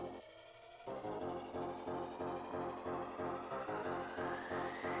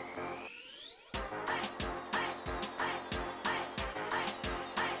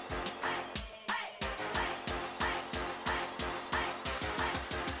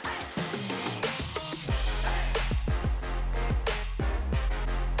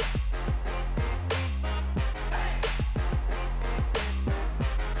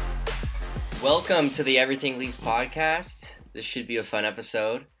Welcome to the Everything Leafs podcast. This should be a fun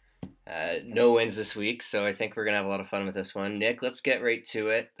episode. No wins this week, so I think we're going to have a lot of fun with this one. Nick, let's get right to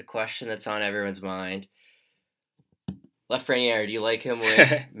it. The question that's on everyone's mind. Lafreniere, do you like him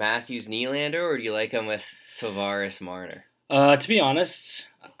with Matthews Nylander, or do you like him with Tavares Marner? To be honest,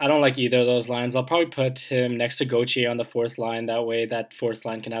 I don't like either of those lines. I'll probably put him next to Gauthier on the fourth line. That way that fourth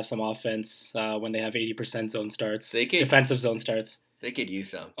line can have some offense when they have 80% zone starts, defensive zone starts. They could use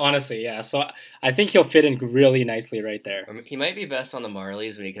some. Honestly, yeah. So I think he'll fit in really nicely right there. He might be best on the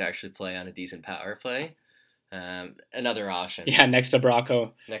Marlies when he could actually play on a decent power play. Another option. Yeah, next to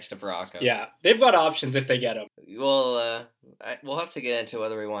Bracco. Yeah, they've got options if they get him. Well, we'll have to get into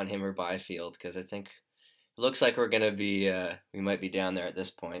whether we want him or Byfield, because I think it looks like we're going to be, we might be down there at this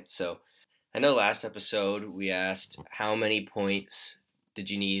point. So I know last episode we asked how many points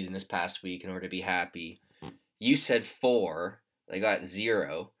did you need in this past week in order to be happy. You said 4. They got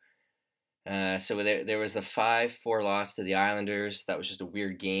 0. So there was the 5-4 loss to the Islanders. That was just a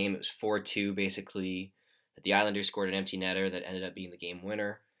weird game. It was 4-2 basically. The Islanders scored an empty netter that ended up being the game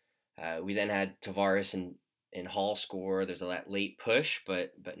winner. We then had Tavares and Hall score. There's a late push,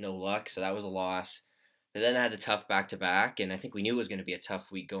 but no luck. So that was a loss. They then had the tough back-to-back, and I think we knew it was going to be a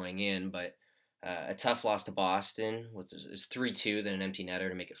tough week going in, but a tough loss to Boston. It was 3-2, then an empty netter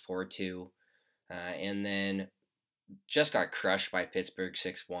to make it 4-2. And then just got crushed by Pittsburgh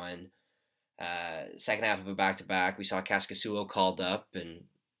 6-1. Second half of a back-to-back, we saw Kaskisuo called up, and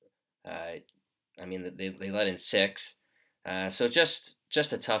they let in 6. So just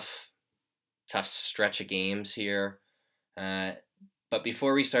a tough stretch of games here. But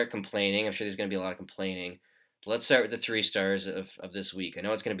before we start complaining, I'm sure there's going to be a lot of complaining. Let's start with the 3 stars of this week. I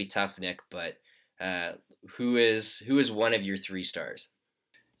know it's going to be tough, Nick, but who is one of your 3 stars?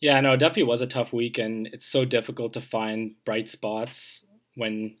 Yeah, no, it definitely was a tough week, and it's so difficult to find bright spots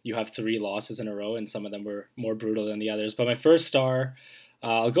when you have 3 losses in a row, and some of them were more brutal than the others. But my first star,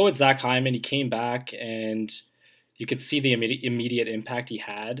 I'll go with Zach Hyman. He came back, and you could see the immediate impact he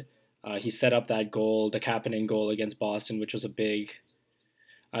had. He set up that goal, the Kapanen goal against Boston, which was a big,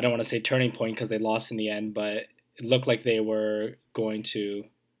 I don't want to say turning point because they lost in the end, but it looked like they were going to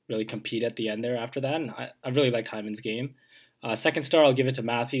really compete at the end there after that, and I really liked Hyman's game. Second star, I'll give it to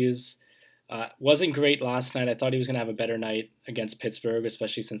Matthews. Wasn't great last night. I thought he was going to have a better night against Pittsburgh,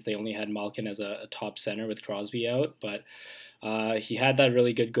 especially since they only had Malkin as a top center with Crosby out. But he had that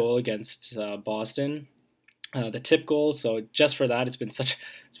really good goal against Boston, the tip goal. So just for that, it's been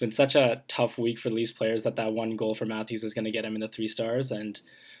such a tough week for Leafs players that one goal for Matthews is going to get him in the 3 stars. And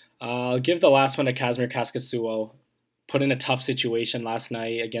I'll give the last one to Kazimir Kaskisuo. Put in a tough situation last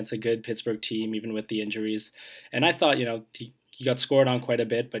night against a good Pittsburgh team, even with the injuries. And I thought, he got scored on quite a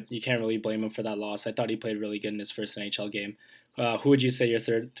bit, but you can't really blame him for that loss. I thought he played really good in his first NHL game. Who would you say your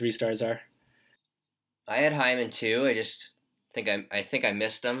 3 stars are? I had Hyman too. I think I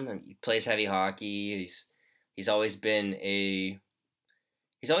missed him. He plays heavy hockey. He's always had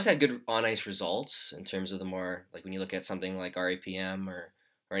good on ice results in terms of the more, like when you look at something like RAPM or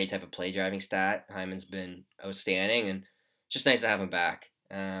any type of play driving stat. Hyman's been outstanding, and just nice to have him back.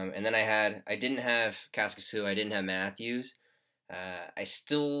 And then I didn't have Kaskisuo, I didn't have Matthews. I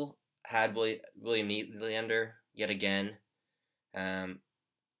still had William Nylander yet again.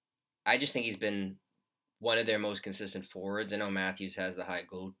 I just think he's been one of their most consistent forwards. I know Matthews has the high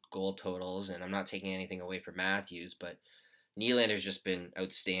goal totals, and I'm not taking anything away from Matthews, but Nylander's just been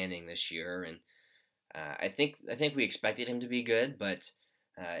outstanding this year, and I think we expected him to be good, but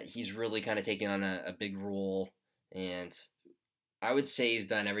he's really kind of taken on a big role, and I would say he's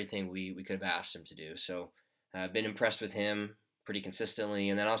done everything we could have asked him to do. So I've been impressed with him pretty consistently.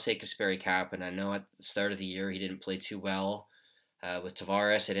 And then I'll say Kasperi Kapanen. I know at the start of the year he didn't play too well with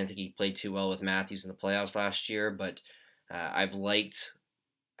Tavares. I didn't think he played too well with Matthews in the playoffs last year, but I've liked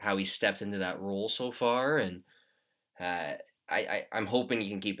how he stepped into that role so far, and I'm hoping he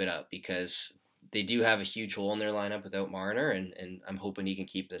can keep it up because they do have a huge hole in their lineup without Marner, and I'm hoping he can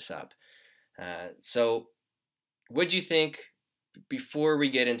keep this up. So what did you think, before we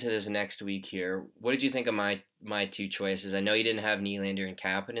get into this next week here, what did you think of my 2 choices? I know you didn't have Nylander and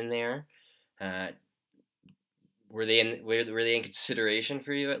Kapanen in there. Were they in consideration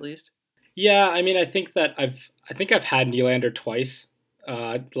for you at least? Yeah, I mean, I think I've had Nylander twice,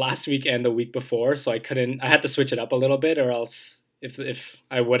 last week and the week before, so I had to switch it up a little bit, or else if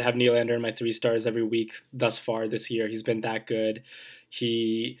I would have Nylander in my 3 stars every week thus far this year. He's been that good.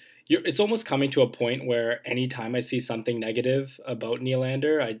 It's almost coming to a point where anytime I see something negative about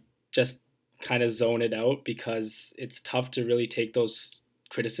Nylander, I just kind of zone it out because it's tough to really take those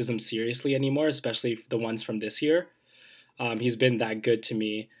criticisms seriously anymore, especially the ones from this year. He's been that good to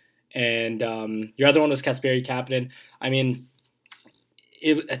me. and your other one was Kasperi Kapanen. I mean,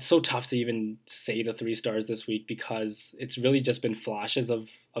 it's so tough to even say the 3 stars this week because it's really just been flashes of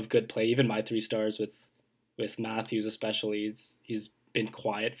good play. Even my 3 stars with Matthews especially, he's been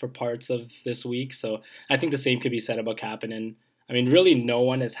quiet for parts of this week. So I think the same could be said about Kapanen. I mean, really, no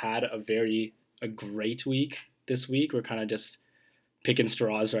one has had a great week this week. We're kind of just picking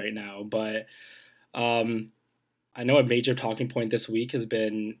straws right now, but um, I know a major talking point this week has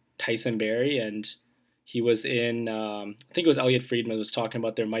been Tyson Barrie, and he was in. I think it was Elliot Friedman was talking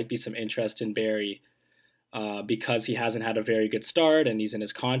about there might be some interest in Barrie because he hasn't had a very good start and he's in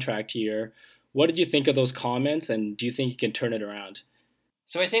his contract year. What did you think of those comments, and do you think he can turn it around?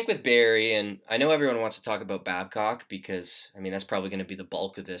 So I think with Barrie, and I know everyone wants to talk about Babcock because I mean that's probably going to be the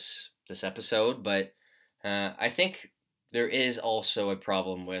bulk of this episode, but I think there is also a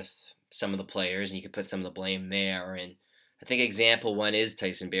problem with some of the players, and you could put some of the blame there. And I think example one is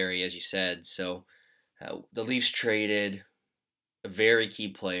Tyson Barrie, as you said. So the Leafs traded a very key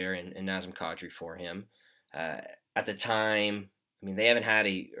player in Nazem Kadri for him. Uh, at the time, I mean, they haven't had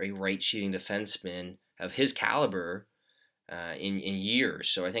a right shooting defenseman of his caliber in years.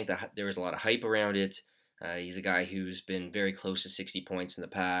 So I think that there was a lot of hype around it. He's a guy who's been very close to 60 points in the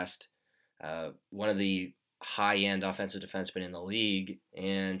past. One of the high end offensive defensemen in the league.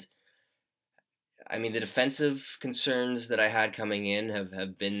 And I mean, the defensive concerns that I had coming in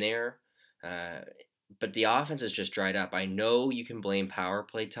have been there. Uh, but the offense has just dried up. I know you can blame power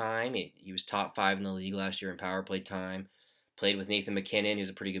play time. He was top 5 in the league last year in power play time. Played with Nathan McKinnon, who's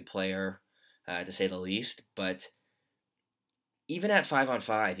a pretty good player, to say the least. But even at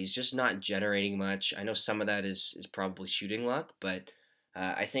 5-on-5, he's just not generating much. I know some of that is probably shooting luck, but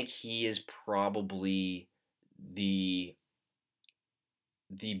I think he is probably the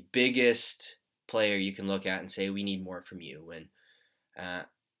the biggest player you can look at and say we need more from you. And uh,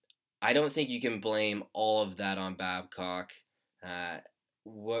 I don't think you can blame all of that on Babcock. Uh,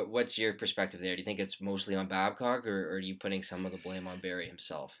 what's your perspective there? Do you think it's mostly on Babcock, or are you putting some of the blame on Barrie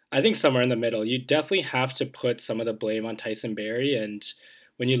himself? I think somewhere in the middle. You definitely have to put some of the blame on Tyson Barrie, and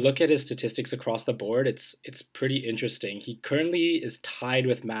when you look at his statistics across the board, it's pretty interesting. He currently is tied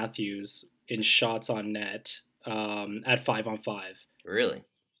with Matthews in shots on net at 5-on-5. Really?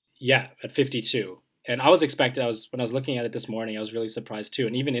 Yeah, at 52. And I was expecting. I was when I was looking at it this morning, I was really surprised too.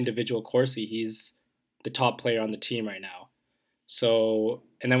 And even individual Corsi, he's the top player on the team right now. So,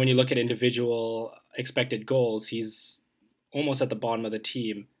 and then when you look at individual expected goals, he's almost at the bottom of the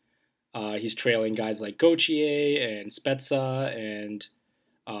team. He's trailing guys like Gauthier and Spezza and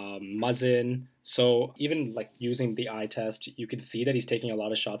Muzzin. So even like using the eye test, you can see that he's taking a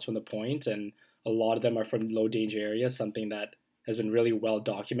lot of shots from the point, and a lot of them are from low danger areas, something that has been really well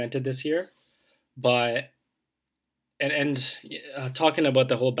documented this year. But talking about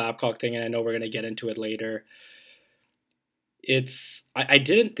the whole Babcock thing, and I know we're gonna get into it later. I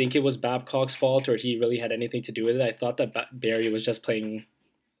didn't think it was Babcock's fault or he really had anything to do with it. I thought that Barrie was just playing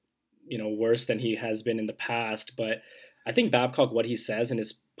worse than he has been in the past. But I think Babcock, what he says in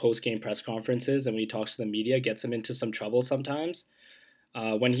his post game press conferences and when he talks to the media, gets him into some trouble sometimes.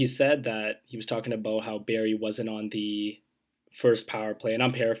 When he said that he was talking about how Barrie wasn't on the first power play, and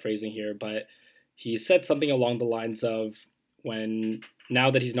I'm paraphrasing here, but he said something along the lines of when now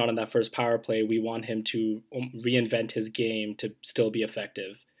that he's not on that first power play, we want him to reinvent his game to still be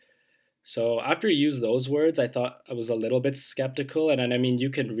effective. So after you used those words, I thought I was a little bit skeptical, and I mean you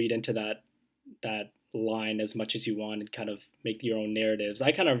can read into that line as much as you want and kind of make your own narratives.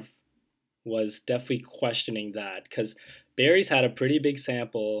 I kind of was definitely questioning that because Barry's had a pretty big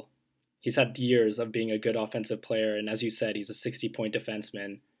sample. He's had years of being a good offensive player, and as you said, he's a 60-point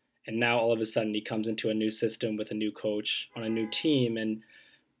defenseman. And now all of a sudden he comes into a new system with a new coach on a new team, and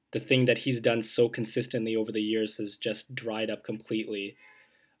the thing that he's done so consistently over the years has just dried up completely.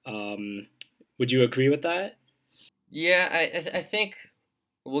 Um, would you agree with that? Yeah, I think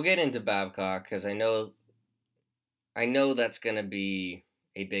we'll get into Babcock because I know that's gonna be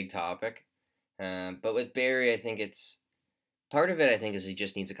a big topic. But with Barrie, I think it's part of it. I think is he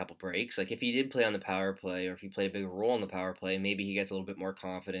just needs a couple breaks. Like if he did play on the power play, or if he played a bigger role in the power play, maybe he gets a little bit more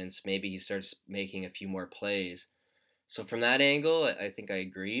confidence. Maybe he starts making a few more plays. So from that angle, I think I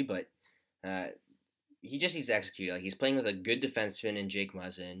agree. But uh, he just needs to execute. Like he's playing with a good defenseman in Jake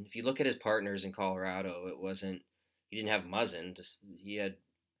Muzzin. If you look at his partners in Colorado, it wasn't he didn't have Muzzin. Just he had.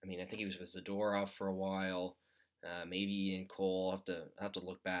 I mean, I think he was with Zadorov for a while. Maybe in Cole. I'll have to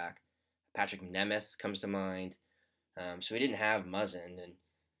look back. Patrick Nemeth comes to mind. So he didn't have Muzzin, and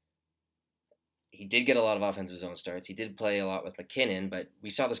he did get a lot of offensive zone starts. He did play a lot with McKinnon, but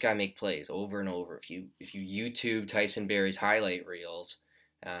we saw this guy make plays over and over. If you YouTube Tyson Barrie's highlight reels,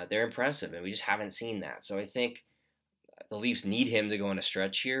 they're impressive, and we just haven't seen that. So I think the Leafs need him to go on a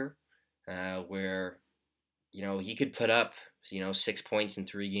stretch here, where he could put up 6 points in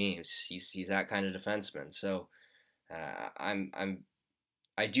 3 games. He's that kind of defenseman. So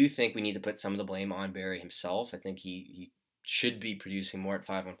I do think we need to put some of the blame on Barrie himself. I think he should be producing more at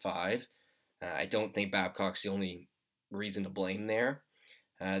 5-on-5. I don't think Babcock's the only reason to blame there.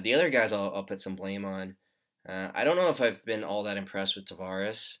 The other guys I'll put some blame on. I don't know if I've been all that impressed with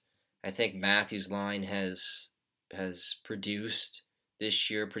Tavares. I think Matthews' line has produced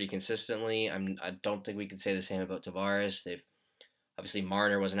this year pretty consistently. I don't think we can say the same about Tavares. They've obviously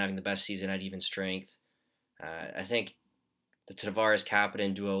Marner wasn't having the best season at even strength. I think the Tavares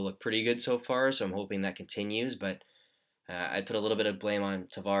Kapanen duo look pretty good so far, so I'm hoping that continues. But I'd put a little bit of blame on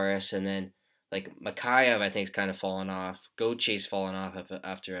Tavares, and then like Mikheyev, I think, is kind of fallen off. Gauthier's fallen off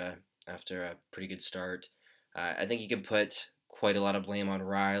after a pretty good start. I think you can put quite a lot of blame on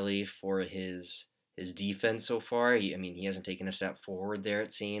Riley for his defense so far. He hasn't taken a step forward there,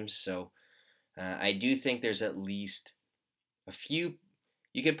 it seems. So I do think there's at least a few.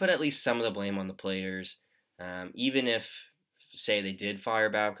 You can put at least some of the blame on the players, even if, say, they did fire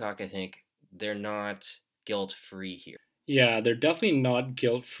Babcock. I think they're not guilt free here. Yeah, they're definitely not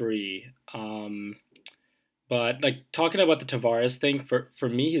guilt free. But like talking about the Tavares thing, for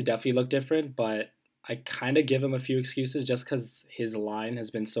me, he's definitely looked different. But I kind of give him a few excuses just because his line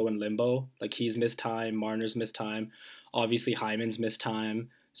has been so in limbo. Like he's missed time, Marner's missed time, obviously Hyman's missed time.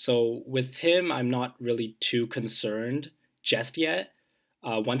 So with him, I'm not really too concerned just yet.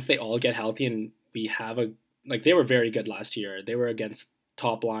 Once they all get healthy and we have like they were very good last year. They were against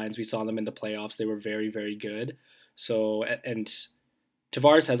top lines. We saw them in the playoffs. They were very, very good. So and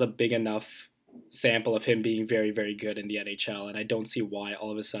Tavares has a big enough sample of him being very, very good in the NHL, and I don't see why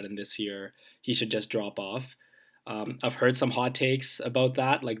all of a sudden this year he should just drop off. I've heard some hot takes about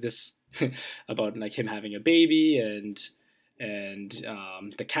that, like this, about like him having a baby and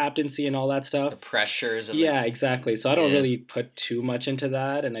the captaincy and all that stuff. The pressures of Yeah, exactly. So I don't Yeah. really put too much into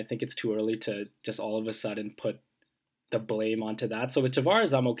that, and I think it's too early to just all of a sudden put the blame onto that. So with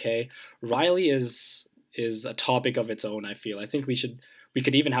Tavares, I'm okay. Riley is a topic of its own. I feel. I think we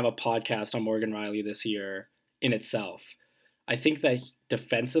could even have a podcast on Morgan Riley this year in itself. I think that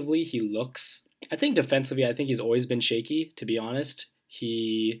defensively he looks. I think defensively, I think he's always been shaky. To be honest,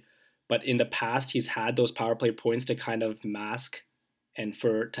 but in the past he's had those power play points to kind of mask and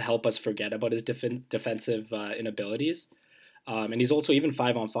to help us forget about his defensive inabilities. And he's also even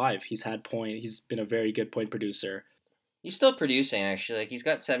 5-on-5. He's had point. He's been a very good point producer. He's still producing, actually. Like, he's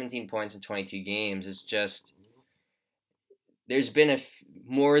got 17 points in 22 games. It's just there's been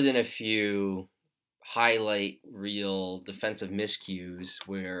more than a few highlight reel defensive miscues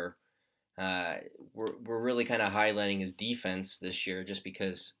where we're really kind of highlighting his defense this year just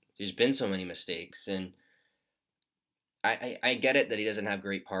because there's been so many mistakes. And I get it that he doesn't have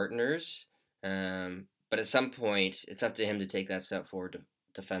great partners, but at some point it's up to him to take that step forward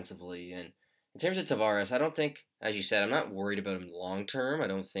defensively. And in terms of Tavares, I don't think, as you said, I'm not worried about him long term. I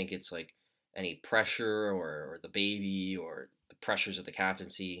don't think it's like any pressure or the baby or the pressures of the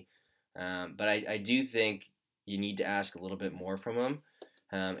captaincy. But I do think you need to ask a little bit more from him.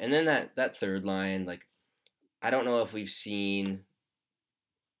 And then that third line, like, I don't know if we've seen.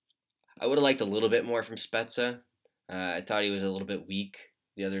 I would have liked a little bit more from Spezza. I thought he was a little bit weak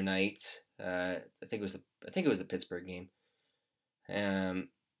the other night. I think it was the Pittsburgh game.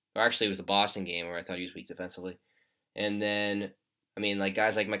 Or actually, it was the Boston game where I thought he was weak defensively. And then, like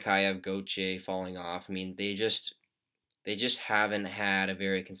guys like Mikheyev, Gauthier falling off. They just haven't had a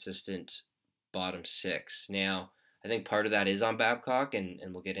very consistent bottom six. Now, I think part of that is on Babcock, and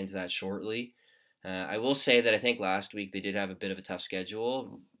we'll get into that shortly. I will say that I think last week they did have a bit of a tough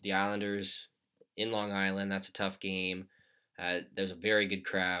schedule. The Islanders in Long Island, that's a tough game. There's a very good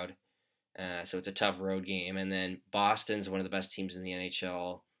crowd, so it's a tough road game. And then Boston's one of the best teams in the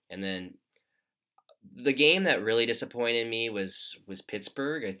NHL. And then the game that really disappointed me was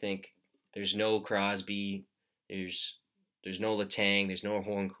Pittsburgh. I think there's no Crosby, there's no Letang, there's no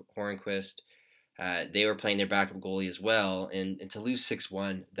Hornquist. They were playing their backup goalie as well, and to lose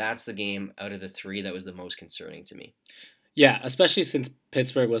 6-1, that's the game out of the three that was the most concerning to me. Yeah, especially since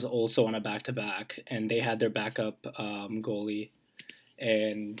Pittsburgh was also on a back-to-back, and they had their backup goalie,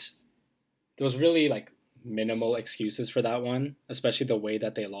 and there was really like minimal excuses for that one, especially the way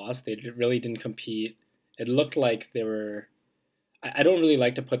that they lost. They really didn't compete. It looked like they were. I don't really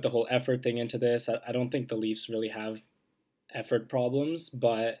like to put the whole effort thing into this. I don't think the Leafs really have effort problems,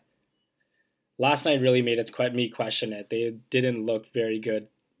 but last night really made me question it. They didn't look very good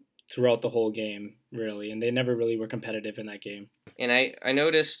throughout the whole game. really, and they never really were competitive in that game. And I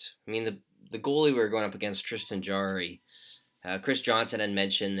noticed, I mean, the goalie we were going up against, Tristan Jarry, Chris Johnson had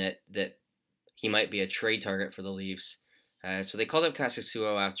mentioned that he might be a trade target for the Leafs. So they called up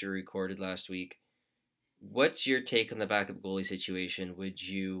Kaskisuo after we recorded last week. What's your take on the backup goalie situation? Would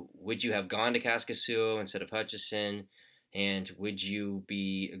you have gone to Kaskisuo instead of Hutchison, and would you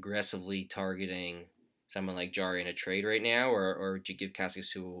be aggressively targeting someone like Jari in a trade right now, or would you give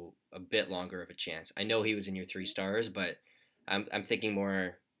Kaskisuo a bit longer of a chance? I know he was in your 3 stars, but I'm thinking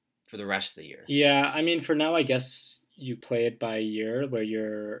more for the rest of the year. Yeah, I mean, for now, I guess you play it by year, where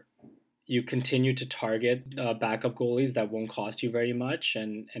you continue to target backup goalies that won't cost you very much,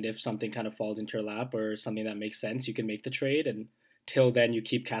 and if something kind of falls into your lap or something that makes sense, you can make the trade. And till then, you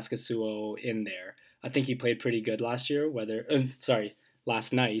keep Kaskasuo in there. I think he played pretty good last year.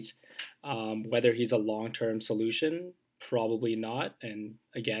 Last night. Whether he's a long-term solution, probably not. And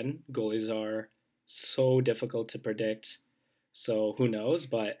again, goalies are so difficult to predict, so who knows?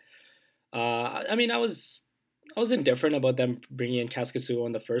 But I mean, I was indifferent about them bringing in Kaskasuo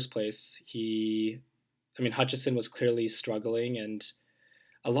in the first place. I mean, Hutchison was clearly struggling, and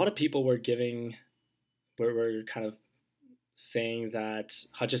a lot of people were kind of saying that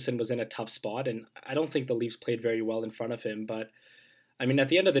Hutchison was in a tough spot, and I don't think the Leafs played very well in front of him. But I mean, at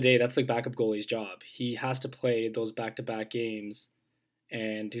the end of the day, that's the backup goalie's job. He has to play those back-to-back games,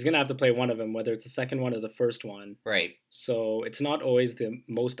 and he's gonna have to play one of them, whether it's the second one or the first one. Right. So it's not always the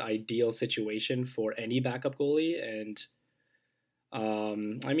most ideal situation for any backup goalie. And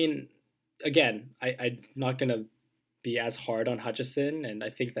I mean, again, I'm not going to be as hard on Hutchison. And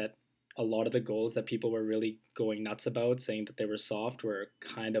I think that a lot of the goals that people were really going nuts about, saying that they were soft, were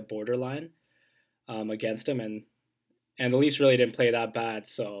kind of borderline against him. And the Leafs really didn't play that bad.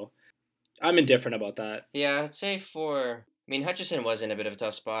 So I'm indifferent about that. Yeah, I'd say I mean, Hutchison was in a bit of a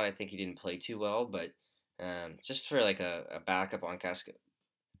tough spot. I think he didn't play too well, but just for like a backup on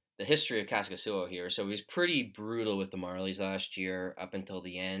the history of Kaskasuo here. So he was pretty brutal with the Marlies last year up until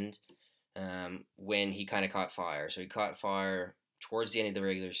the end, when he kind of caught fire. So he caught fire towards the end of the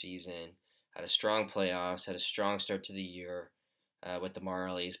regular season, had a strong playoffs, had a strong start to the year with the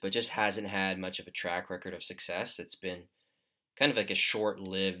Marlies, but just hasn't had much of a track record of success. It's been kind of like a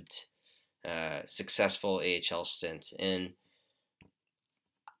short-lived, successful AHL stint, and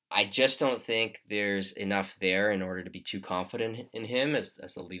I just don't think there's enough there in order to be too confident in him as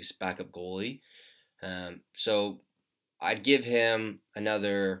the Leafs' backup goalie. So I'd give him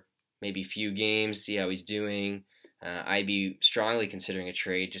another maybe few games, see how he's doing. I'd be strongly considering a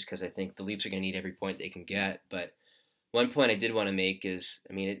trade just because I think the Leafs are going to need every point they can get. But one point I did want to make is,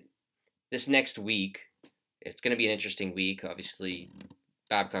 I mean, this next week, it's going to be an interesting week. Obviously,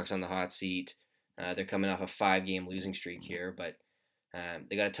 Babcock's on the hot seat. They're coming off a 5-game losing streak here, but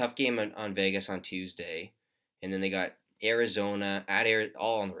they got a tough game on Vegas on Tuesday, and then they got Arizona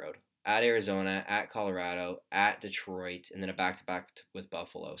all on the road. At Arizona, at Colorado, at Detroit, and then a back-to-back with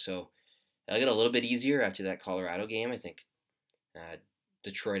Buffalo. So it'll get a little bit easier after that Colorado game. I think uh,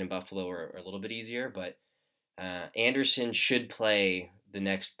 Detroit and Buffalo are a little bit easier, but Anderson should play the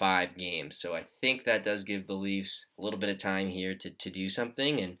next 5 games. So I think that does give the Leafs a little bit of time here to do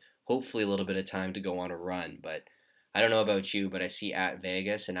something, and hopefully a little bit of time to go on a run. But I don't know about you, but I see at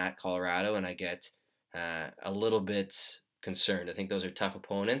Vegas and at Colorado, and I get a little bit concerned. I think those are tough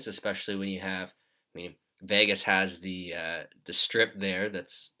opponents, especially when you have. I mean, Vegas has the strip there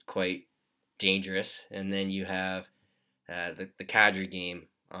that's quite dangerous, and then you have the Kadri game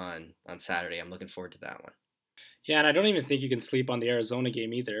on Saturday. I'm looking forward to that one. Yeah, and I don't even think you can sleep on the Arizona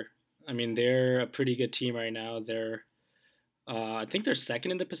game either. I mean, they're a pretty good team right now. I think they're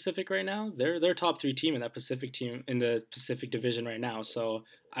second in the Pacific right now. They're a top three team in that Pacific team in the Pacific Division right now. So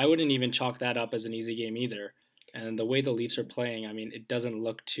I wouldn't even chalk that up as an easy game either. And the way the Leafs are playing, I mean, it doesn't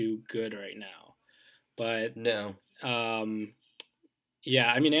look too good right now. But No, um,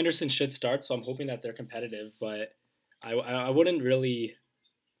 yeah, I mean Anderson should start, so I'm hoping that they're competitive. But I wouldn't really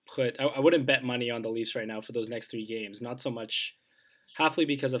I wouldn't bet money on the Leafs right now for those next 3 games. Not so much halfly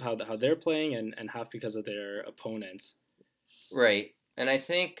because of how they're playing and half because of their opponents. right. And I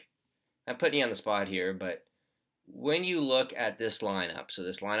think I'm putting you on the spot here, but when you look at this lineup, so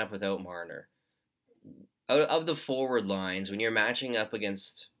this lineup without Marner, out of the forward lines, when you're matching up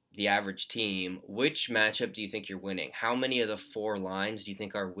against the average team, which matchup do you think you're winning? How many of the 4 lines do you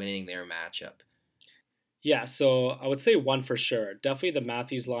think are winning their matchup? Yeah, so I would say one for sure. Definitely the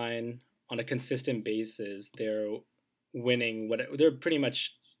Matthews line on a consistent basis. They're winning what they're pretty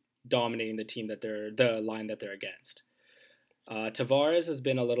much dominating the line that they're against. The Tavares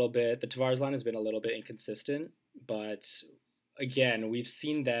line has been a little bit inconsistent, but again, we've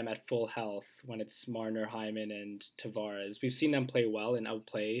seen them at full health when it's Marner, Hyman, and Tavares. We've seen them play well and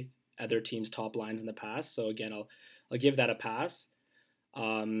outplay other teams' top lines in the past. So again, I'll give that a pass.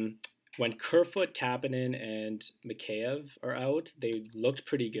 Um, when Kerfoot, Kapanen, and Mikheyev are out, they looked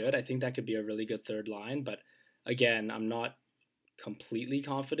pretty good. I think that could be a really good third line. But again, I'm not completely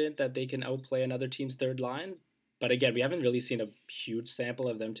confident that they can outplay another team's third line. But again, we haven't really seen a huge sample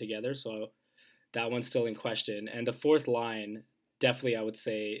of them together, so that one's still in question. And the fourth line, definitely, I would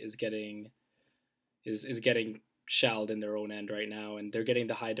say, is getting shelled in their own end right now, and they're getting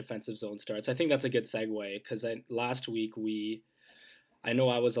the high defensive zone starts. I think that's a good segue because last week I know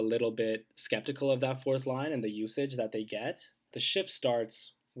I was a little bit skeptical of that fourth line and the usage that they get. The shift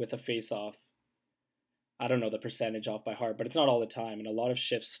starts with a face-off. I don't know the percentage off by heart, but it's not all the time, and a lot of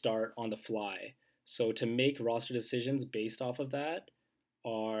shifts start on the fly. So to make roster decisions based off of that,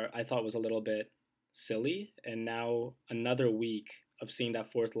 are I thought was a little bit silly. And now another week of seeing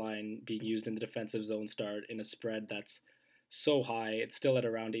that fourth line being used in the defensive zone start in a spread that's so high, it's still at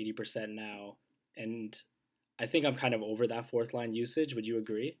around 80% now, and I think I'm kind of over that fourth line usage. Would you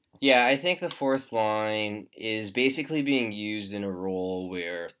agree? Yeah, I think the fourth line is basically being used in a role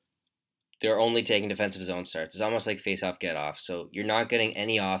where they're only taking defensive zone starts. It's almost like face-off get-off. So you're not getting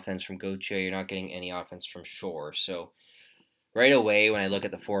any offense from Gauthier. You're not getting any offense from Shore. So right away, when I look at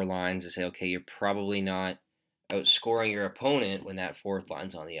the four lines, I say, okay, you're probably not outscoring your opponent when that fourth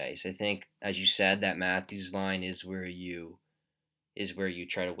line's on the ice. I think, as you said, that Matthews line is where you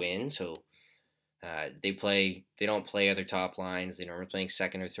try to win. So they don't play other top lines. They normally playing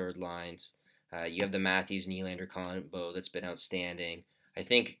second or third lines. You have the Matthews Nylander combo that's been outstanding. I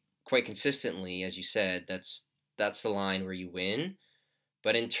think quite consistently, as you said, that's the line where you win.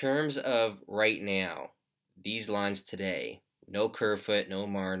 But in terms of right now, these lines today, no Kerfoot, no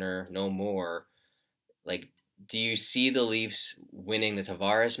Marner, no Moore. Like, do you see the Leafs winning the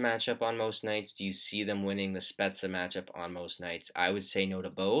Tavares matchup on most nights? Do you see them winning the Spezza matchup on most nights? I would say no to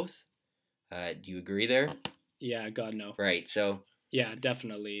both. Do you agree there? Yeah, God no. Right. So Yeah,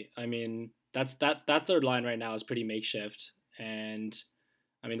 definitely. I mean, that third line right now is pretty makeshift, and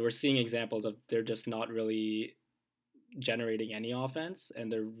I mean we're seeing examples of they're just not really generating any offense,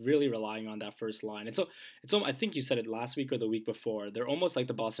 and they're really relying on that first line. I think you said it last week or the week before. They're almost like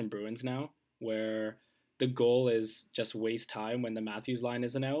the Boston Bruins now, where the goal is just waste time when the Matthews line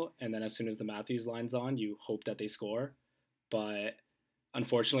isn't out, and then as soon as the Matthews line's on, you hope that they score. But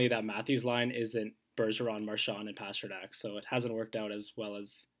unfortunately, that Matthews line isn't Bergeron, Marchand, and Pasternak, so it hasn't worked out as well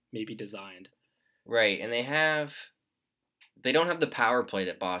as maybe designed. right, and they don't have the power play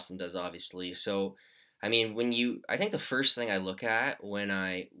that Boston does, obviously. So, I mean, I think the first thing I look at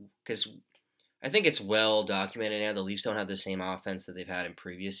because I think it's well documented now, the Leafs don't have the same offense that they've had in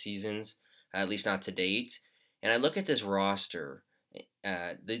previous seasons, at least not to date. And I look at this roster,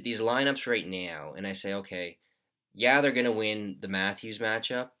 these lineups right now, and I say, okay, yeah, they're going to win the Matthews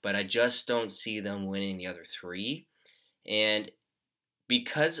matchup, but I just don't see them winning the other three. And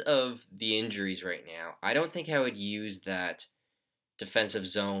because of the injuries right now, I don't think I would use that defensive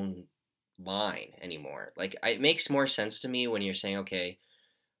zone line anymore. Like, it makes more sense to me when you're saying, okay,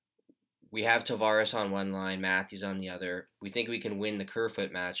 we have Tavares on one line, Matthews on the other. We think we can win the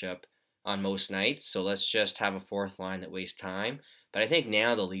Kerfoot matchup on most nights, so let's just have a fourth line that wastes time. But I think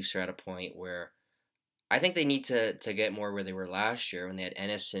now the Leafs are at a point where I think they need to get more where they were last year when they had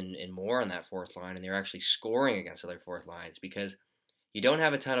Ennis and Moore on that fourth line, and they were actually scoring against other fourth lines because you don't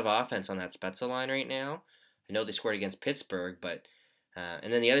have a ton of offense on that Spezza line right now. I know they scored against Pittsburgh, but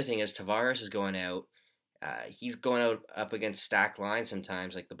and then the other thing is Tavares is going out. He's going out up against stacked lines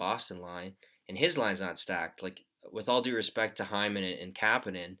sometimes, like the Boston line, and his line's not stacked. Like, with all due respect to Hyman and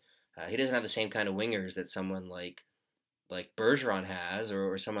Kapanen, he doesn't have the same kind of wingers that someone like Bergeron has,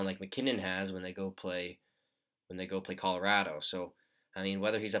 or someone like McKinnon has when they go play Colorado. So, I mean,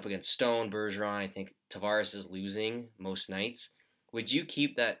 whether he's up against Stone, Bergeron, I think Tavares is losing most nights. Would you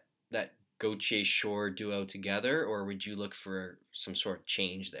keep that Gauthier Shore duo together, or would you look for some sort of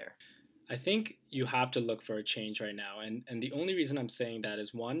change there? I think you have to look for a change right now, and the only reason I'm saying that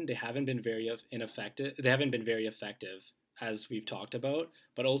is one, they haven't been very ineffective. They haven't been very effective as we've talked about,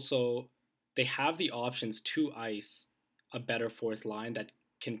 but also they have the options to ice a better fourth line that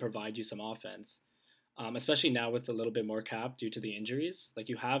can provide you some offense. Especially now with a little bit more cap due to the injuries. Like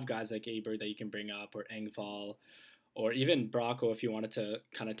you have guys like Aber that you can bring up, or Engvall, or even Bracco if you wanted to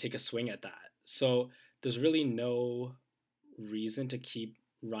kind of take a swing at that. So there's really no reason to keep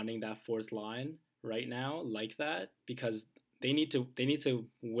running that fourth line right now like that because they need to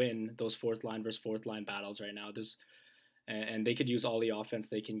win those fourth line versus fourth line battles right now. And they could use all the offense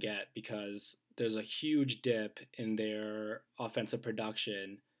they can get because there's a huge dip in their offensive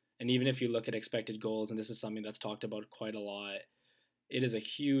production. And even if you look at expected goals, and this is something that's talked about quite a lot, it is a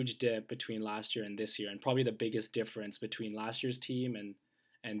huge dip between last year and this year, and probably the biggest difference between last year's team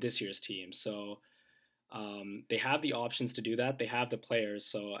and this year's team. So they have the options to do that. They have the players,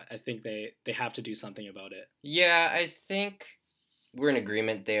 so I think they have to do something about it. Yeah, I think we're in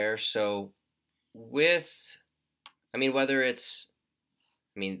agreement there. So with, whether it's,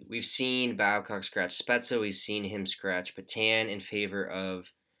 we've seen Babcock scratch Spezza, we've seen him scratch Patan in favor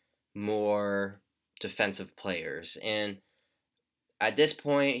of more defensive players, and at this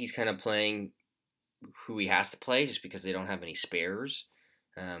point, he's kind of playing who he has to play just because they don't have any spares,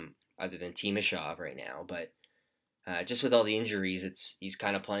 other than Timashov right now. But just with all the injuries, he's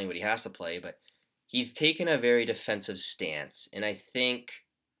kind of playing what he has to play. But he's taken a very defensive stance, and I think,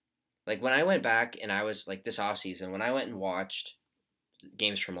 like, when I went back and I was like this offseason, when I went and watched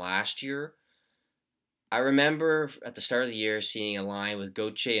games from last year, I remember at the start of the year seeing a line with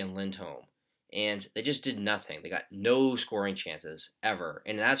Gauthier and Lindholm, and they just did nothing. They got no scoring chances ever,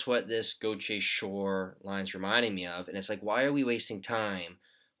 and that's what this Gauthier Shore line's reminding me of. And it's like, why are we wasting time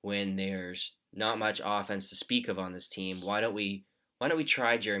when there's not much offense to speak of on this team? Why don't we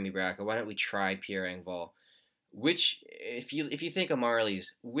try Jeremy Bracco? Why don't we try Pierre Engvall? Which, if you think of Marlies,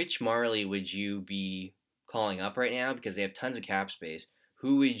 which Marley would you be calling up right now? Because they have tons of cap space.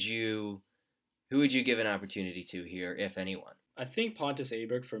 Who would you give an opportunity to here, if anyone? I think Pontus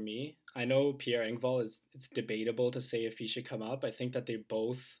Aberg for me. I know Pierre Engvall it's debatable to say if he should come up. I think that they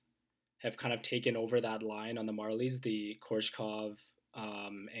both have kind of taken over that line on the Marlies, the Korshkov,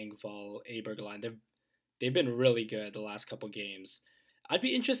 Engvall, Aberg line. They've been really good the last couple games. I'd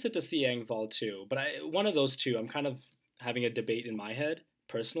be interested to see Engvall too, but one of those two, I'm kind of having a debate in my head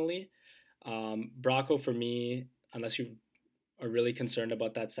personally. Bracco for me, unless you are really concerned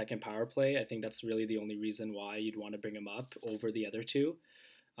about that second power play, I think that's really the only reason why you'd want to bring him up over the other two.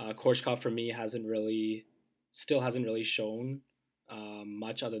 Korshkov for me still hasn't really shown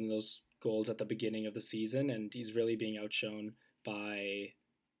much other than those goals at the beginning of the season, and he's really being outshone by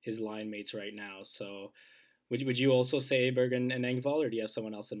his line mates right now. So would you also say Aberg and Engvall, or do you have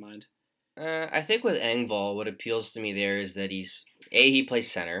someone else in mind? I think with Engvall, what appeals to me there is that he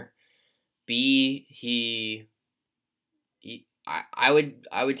plays center. B, I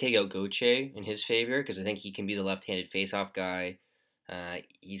would take out Gauthier in his favor because I think he can be the left-handed faceoff guy.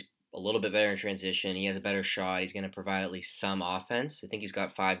 He's a little bit better in transition. He has a better shot. He's going to provide at least some offense. I think he's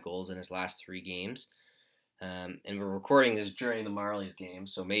got 5 goals in his last 3 games. And we're recording this during the Marlies game,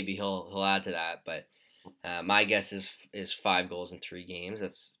 so maybe he'll add to that. But my guess is 5 goals in 3 games.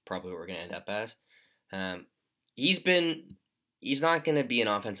 That's probably what we're going to end up as. He's not going to be an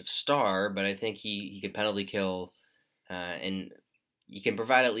offensive star, but I think he can penalty kill, and you can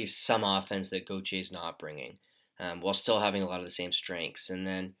provide at least some offense that Gauthier's not bringing, while still having a lot of the same strengths. And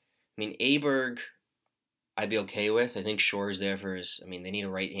then, Aberg, I'd be okay with. I think Shore's there for his. They need a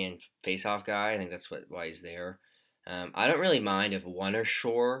right-hand face-off guy. I think that's why he's there. I don't really mind if one or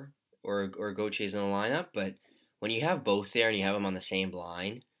Shore or Gauthier's in the lineup, but when you have both there and you have them on the same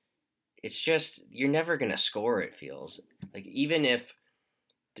line, it's just you're never gonna score. It feels like even if,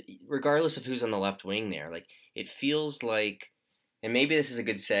 regardless of who's on the left wing there, like it feels like, and maybe this is a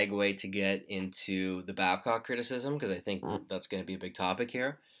good segue to get into the Babcock criticism because I think that's going to be a big topic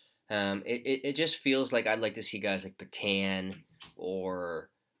here. It just feels like I'd like to see guys like Patan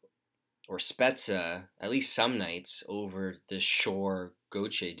or Spezza at least some nights over the Shore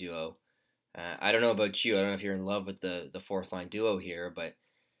Gauthier duo. I don't know about you. I don't know if you're in love with the fourth line duo here, but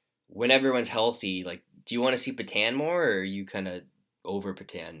when everyone's healthy, like, do you want to see Patan more, or are you kind of over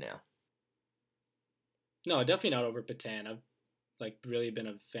Patan now? No, definitely not over Patan. I've really been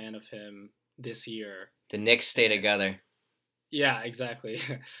a fan of him this year. The Knicks stay together. Yeah, exactly.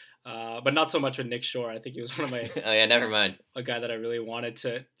 But not so much with Nick Shore. I think he was one of my. Oh yeah, never mind. A guy that I really wanted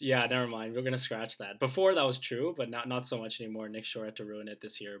to. Yeah, never mind. We're gonna scratch that. Before that was true, but not so much anymore. Nick Shore had to ruin it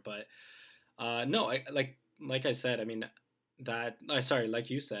this year. But no, like I said, like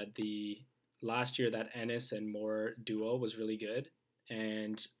you said, the last year that Ennis and Moore duo was really good,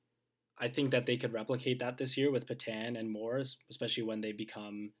 and I think that they could replicate that this year with Patan and Moore, especially when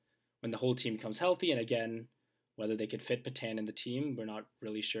the whole team becomes healthy. And again, whether they could fit Patan in the team, we're not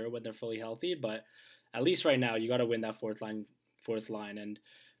really sure when they're fully healthy. But at least right now, you got to win that fourth line. And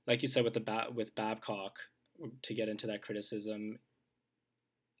like you said with Babcock, to get into that criticism,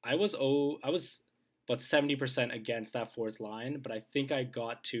 I was about 70% against that fourth line, but I think I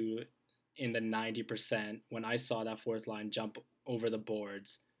got to in the 90% when I saw that fourth line jump over the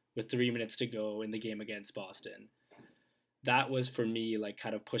boards with 3 minutes to go in the game against Boston. That was, for me,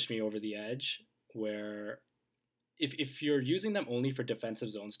 kind of pushed me over the edge. where if you're using them only for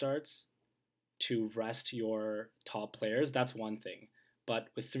defensive zone starts to rest your top players, that's one thing. But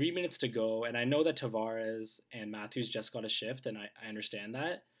with 3 minutes to go, and I know that Tavares and Matthews just got a shift, and I understand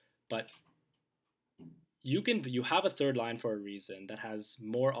that, but you have a third line for a reason that has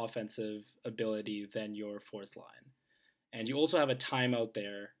more offensive ability than your fourth line. And you also have a timeout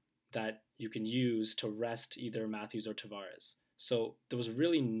there that you can use to rest either Matthews or Tavares. So there was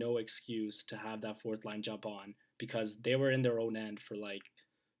really no excuse to have that fourth line jump on because they were in their own end for like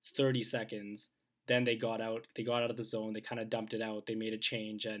 30 seconds. Then they got out. They got out of the zone. They kind of dumped it out. They made a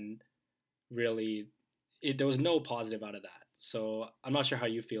change, and really, there was no positive out of that. So I'm not sure how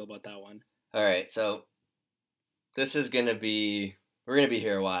you feel about that one. All right, so this is gonna be we're gonna be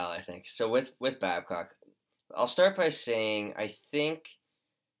here a while, I think. So with Babcock, I'll start by saying I think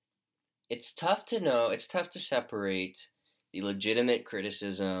it's tough to know. It's tough to separate the legitimate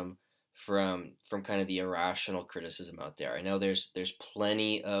criticism from kind of the irrational criticism out there. I know there's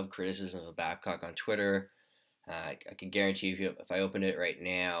plenty of criticism of Babcock on Twitter. I can guarantee you if I open it right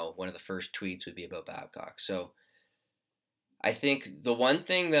now, one of the first tweets would be about Babcock. So I think the one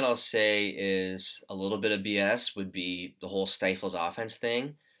thing that I'll say is a little bit of BS would be the whole stifles offense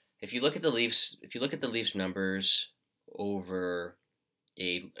thing. If you look at the Leafs numbers over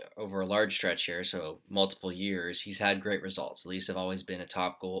over a large stretch here, so multiple years, he's had great results. The Leafs have always been a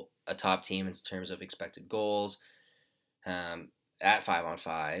top team in terms of expected goals, at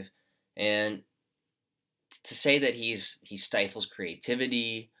 5-on-5, and to say that he stifles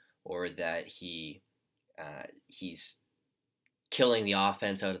creativity or that he's killing the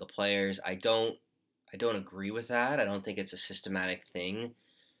offense out of the players, I don't agree with that. I don't think it's a systematic thing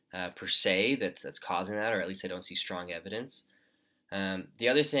per se that's causing that, or at least I don't see strong evidence. The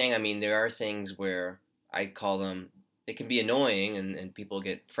other thing, I mean, there are things where I call them, they can be annoying and people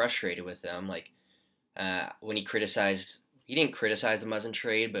get frustrated with them. Like when he didn't criticize the Muzzin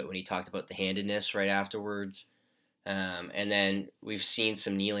trade, but when he talked about the handedness right afterwards. And then we've seen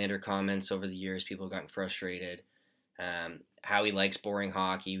some Nylander comments over the years. People have gotten frustrated. How he likes boring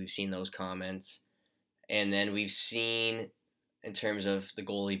hockey. We've seen those comments. And then we've seen, in terms of the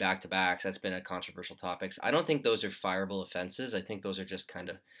goalie back-to-backs, that's been a controversial topic. I don't think those are fireable offenses. I think those are just kind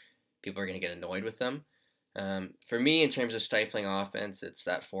of, people are going to get annoyed with them. For me, in terms of stifling offense, it's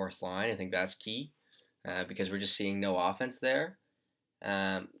that fourth line. I think that's key because we're just seeing no offense there.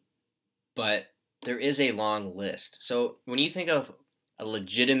 But there is a long list. So when you think of a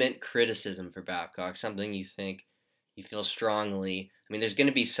legitimate criticism for Babcock, something you feel strongly, I mean, there's going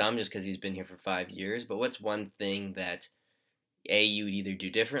to be some just because he's been here for 5 years, but what's one thing that A, you would either do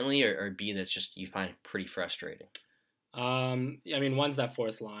differently, or B, that's just you find pretty frustrating? I mean, one's that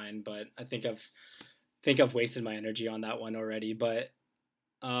fourth line, but I think I've wasted my energy on that one already. But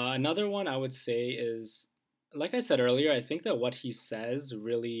another one I would say is, like I said earlier, I think that what he says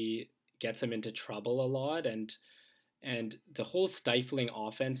really gets him into trouble a lot, and the whole stifling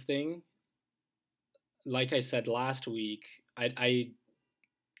offense thing. Like I said last week, I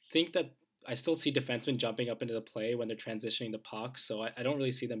think that I still see defensemen jumping up into the play when they're transitioning the puck, so I don't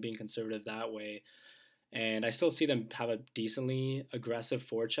really see them being conservative that way. And I still see them have a decently aggressive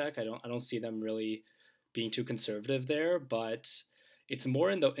forecheck. I don't see them really being too conservative there, but it's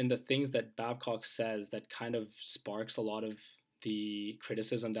more in the things that Babcock says that kind of sparks a lot of the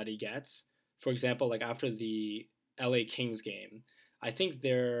criticism that he gets. For example, like after the LA Kings game, I think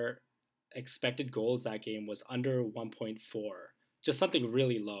their expected goals that game was under 1.4, just something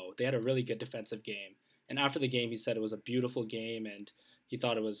really low. They had a really good defensive game. And after the game, he said it was a beautiful game and he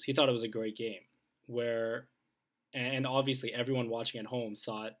thought it was a great game. Where, and obviously everyone watching at home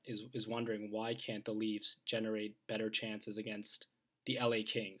is wondering why can't the Leafs generate better chances against the LA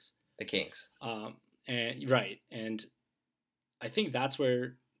Kings? The Kings. And I think that's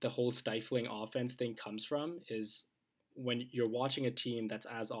where the whole stifling offense thing comes from, is when you're watching a team that's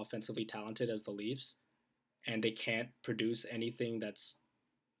as offensively talented as the Leafs and they can't produce anything that's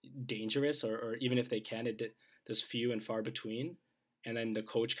dangerous, or even if they can, there's few and far between, and then the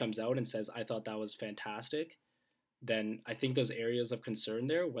coach comes out and says, I thought that was fantastic, then I think there's areas of concern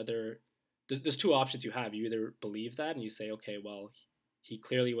there. Whether there's two options you have. You either believe that and you say, okay, well, he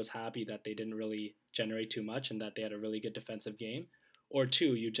clearly was happy that they didn't really generate too much and that they had a really good defensive game, or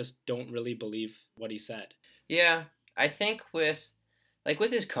two, you just don't really believe what he said. Yeah, I think with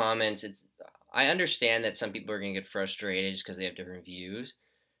his comments, I understand that some people are going to get frustrated just because they have different views.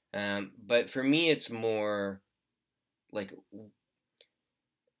 But for me, it's more like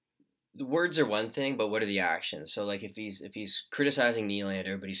the words are one thing, but what are the actions? So like if he's criticizing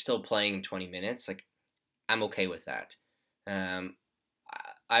Nylander, but he's still playing him 20 minutes, like I'm okay with that.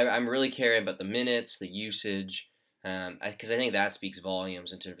 I'm really caring about the minutes, the usage, because I think that speaks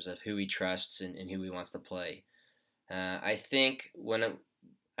volumes in terms of who he trusts and who he wants to play. I think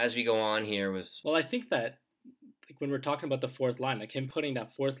as we go on here with Well, I think that like when we're talking about the fourth line, like him putting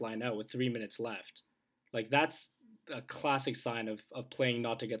that fourth line out with 3 minutes left, like that's a classic sign of playing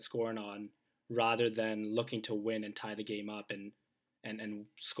not to get scored on rather than looking to win and tie the game up and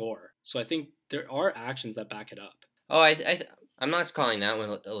score. So I think there are actions that back it up. oh, I'm not calling that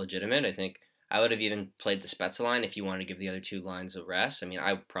one illegitimate. I think I would have even played the Spezza line if you wanted to give the other two lines a rest. I mean,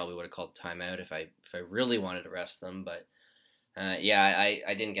 I probably would have called timeout if I really wanted to rest them, but yeah,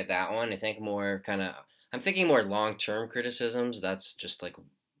 I didn't get that one. I think more kind of I'm thinking more long term criticisms. That's just like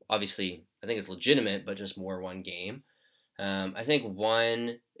obviously I think it's legitimate, but just more one game. I think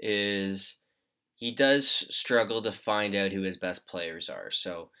one is he does struggle to find out who his best players are.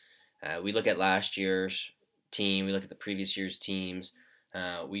 So we look at last year's team, we look at the previous year's teams.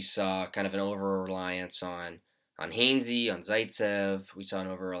 We saw kind of an over reliance on Hainsey, on Zaitsev. We saw an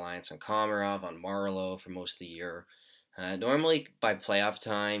over reliance on Komarov, on Marlowe for most of the year. Normally by playoff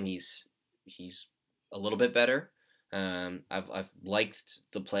time, he's a little bit better. I've liked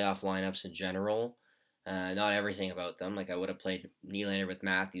the playoff lineups in general. Not everything about them. Like I would have played Nylander with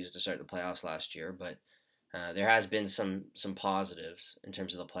Matthews to start the playoffs last year, but there has been some positives in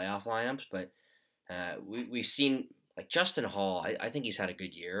terms of the playoff lineups. But we've seen like Justin Hall. I think he's had a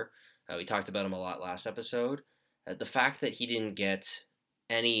good year. We talked about him a lot last episode. The fact that he didn't get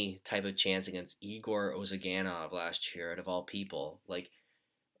any type of chance against Igor Ozaganov last year, out of all people, like.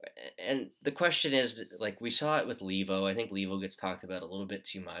 And the question is, like we saw it with Levo. I think Levo gets talked about a little bit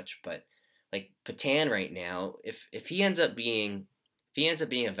too much, but like Patan right now, if he ends up being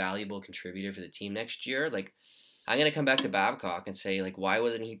a valuable contributor for the team next year, like I'm gonna come back to Babcock and say like why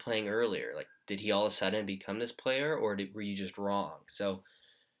wasn't he playing earlier? Like did he all of a sudden become this player or were you just wrong? So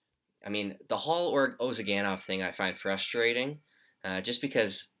I mean the Hall or Ozaganov thing I find frustrating, just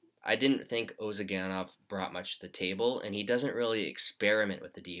because I didn't think Ozaganov brought much to the table and he doesn't really experiment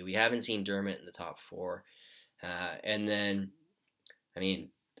with the D. We haven't seen Dermott in the top four, and then I mean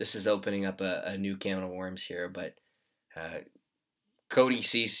this is opening up a new can of worms here, but uh, Cody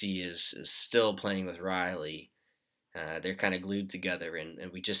Ceci is still playing with Riley. They're kind of glued together,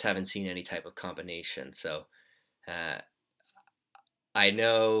 and we just haven't seen any type of combination. So uh, I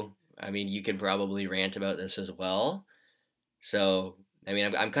know, I mean, you can probably rant about this as well. So I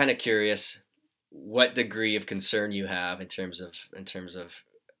mean, I'm kind of curious what degree of concern you have in terms of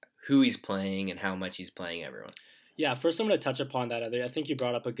who he's playing and how much he's playing everyone. Yeah, first I'm going to touch upon that. I think you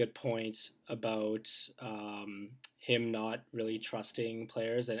brought up a good point about him not really trusting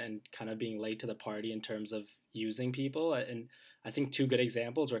players and kind of being late to the party in terms of using people. And I think two good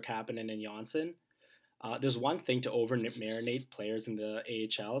examples were Kapanen and Janssen. There's one thing to over marinate players in the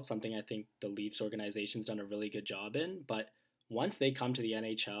AHL, something I think the Leafs organization's done a really good job in. But once they come to the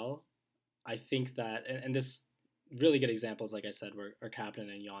NHL, I think that, and this really good examples, like I said, were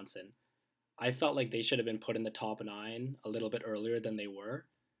Kapanen and Janssen. I felt like they should have been put in the top nine a little bit earlier than they were.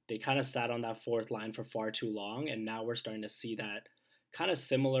 They kind of sat on that fourth line for far too long, and now we're starting to see that kind of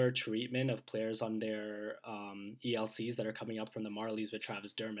similar treatment of players on their ELCs that are coming up from the Marlies with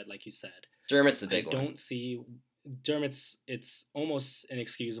Travis Dermott, like you said. Dermott's the big I one. don't see Dermott's. It's almost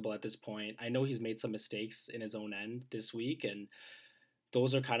inexcusable at this point. I know he's made some mistakes in his own end this week, and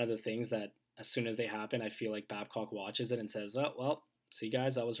those are kind of the things that as soon as they happen, I feel like Babcock watches it and says, "Oh well, see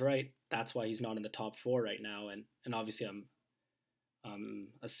guys, I was right. That's why he's not in the top four right now." And obviously I'm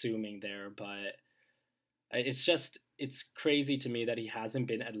assuming there, but it's crazy to me that he hasn't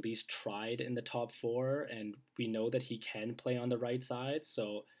been at least tried in the top four, and we know that he can play on the right side.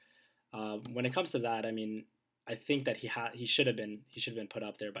 So when it comes to that, I mean, I think that he should have been put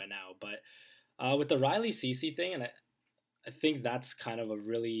up there by now. But with the Riley Ceci thing, and I think that's kind of a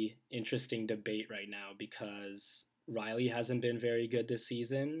really interesting debate right now because Riley hasn't been very good this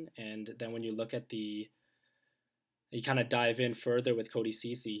season, and then when you look at you kind of dive in further with Cody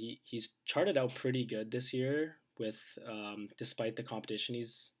Ceci, he's charted out pretty good this year with despite the competition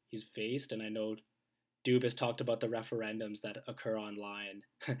he's faced, and I know Dubas talked about the referendums that occur online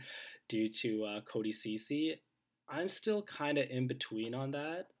due to Cody Ceci. I'm still kind of in between on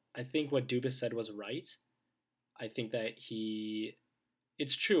that. I think what Dubas said was right. I think that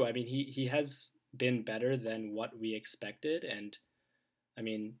it's true. I mean, he has been better than what we expected, and I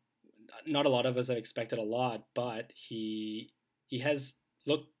mean, not a lot of us have expected a lot, but he has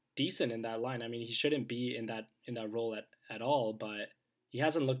looked decent in that line. I mean, he shouldn't be in that role at all, but he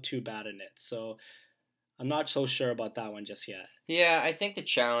hasn't looked too bad in it. So I'm not so sure about that one just yet. Yeah, I think the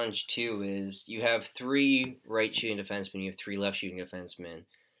challenge too is you have three right shooting defensemen, you have three left shooting defensemen.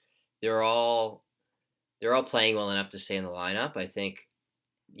 they're all playing well enough to stay in the lineup. I think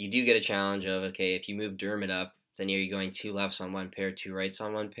you do get a challenge of, okay, if you move Dermott up, then you're going two lefts on one pair, two rights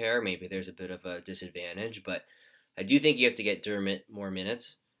on one pair. Maybe there's a bit of a disadvantage, but I do think you have to get Dermott more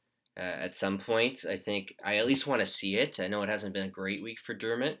minutes at some point. I think I at least want to see it. I know it hasn't been a great week for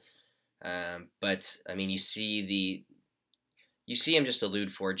Dermott, but I mean, you see him just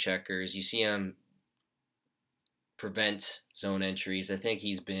elude forward checkers. You see him prevent zone entries. I think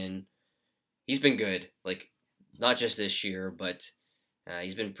he's been good. Like not just this year, but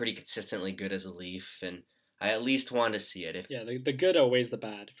he's been pretty consistently good as a Leaf, and I at least want to see it. If Yeah, the good outweighs the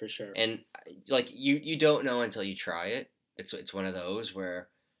bad for sure. and like you don't know until you try it. It's one of those where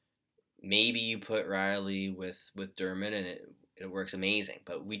maybe you put Riley with Dermott and it works amazing,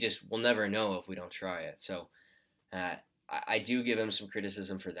 but we'll never know if we don't try it. So I do give him some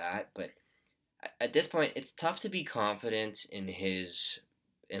criticism for that, but at this point, it's tough to be confident in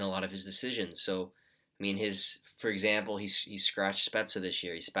a lot of his decisions. So, I mean, for example, he's scratched Spezza this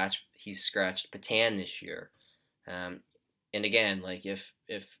year. He's scratched Patan this year. And again, like if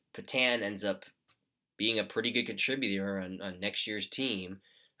Patan ends up being a pretty good contributor on next year's team,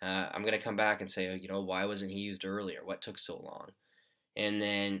 I'm gonna come back and say, why wasn't he used earlier? What took so long? And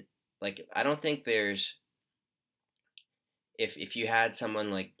then, like, I don't think there's if you had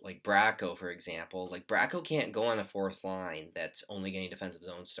someone like Bracco, for example, like Bracco can't go on a fourth line that's only getting defensive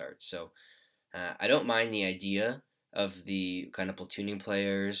zone starts. So I don't mind the idea of the kind of platooning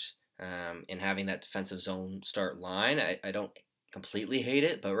players and having that defensive zone start line. I don't completely hate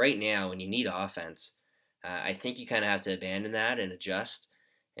it, but right now when you need offense, I think you kind of have to abandon that and adjust.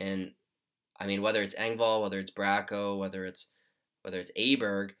 And I mean, whether it's Engvall, whether it's Bracco, whether it's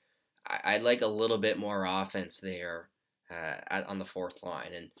Aberg, I'd like a little bit more offense there on the fourth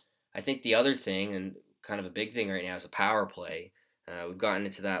line. And I think the other thing, and kind of a big thing right now, is a power play. We've gotten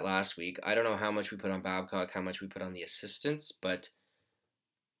into that last week. I don't know how much we put on Babcock, how much we put on the assistants, but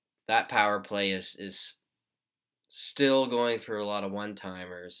that power play is still going for a lot of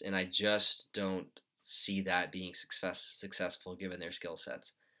one-timers, and I just don't see that being successful given their skill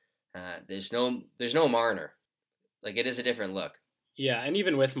sets. There's no Marner. Like, it is a different look. Yeah, and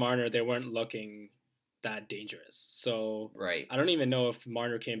even with Marner, they weren't looking that dangerous. So right. I don't even know if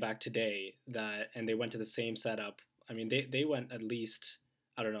Marner came back today and they went to the same setup. I mean, they went at least,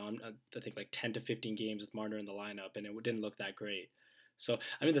 I don't know, I think like 10 to 15 games with Marner in the lineup, and it didn't look that great. So,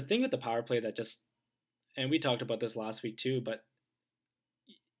 I mean, the thing with the power play and we talked about this last week too, but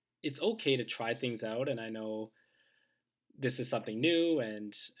it's okay to try things out, and I know this is something new,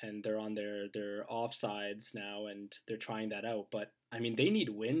 and they're on their offsides now, and they're trying that out. But I mean, they need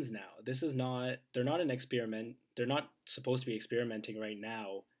wins now. They're not an experiment. They're not supposed to be experimenting right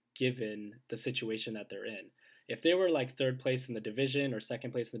now, given the situation that they're in. If they were like third place in the division or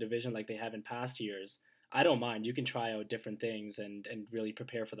second place in the division, like they have in past years, I don't mind. You can try out different things and really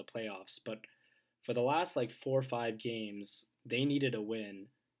prepare for the playoffs. But for the last like 4 or 5 games, they needed a win,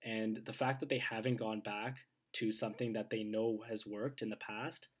 and the fact that they haven't gone back to something that they know has worked in the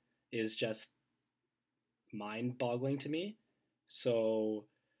past is just mind-boggling to me. So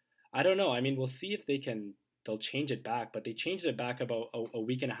I don't know. I mean, we'll see if they'll change it back, but they changed it back about a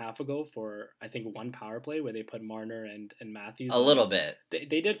week and a half ago for I think one power play where they put Marner and Matthews. A little bit.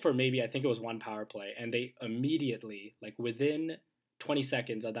 They did for maybe I think it was one power play, and they immediately, like within 20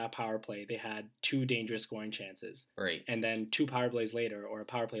 seconds of that power play, they had 2 dangerous scoring chances. Right. And then 2 power plays later, or a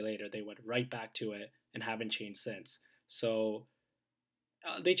power play later, they went right back to it and haven't changed since. So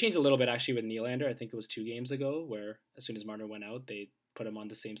they changed a little bit actually with Nylander. I think it was 2 games ago where as soon as Marner went out, they put him on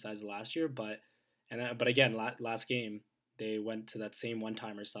the same size as last year. But again, last game they went to that same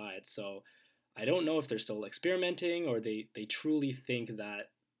one-timer side. So I don't know if they're still experimenting or they truly think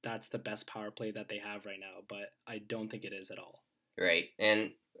that that's the best power play that they have right now. But I don't think it is at all. Right,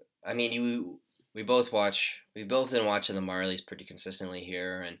 and I mean we both been watching the Marlies pretty consistently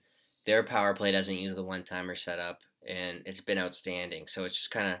here, and their power play doesn't use the one-timer setup, and it's been outstanding. So it's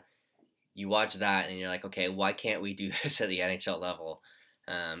just kind of you watch that and you're like, okay, why can't we do this at the NHL level?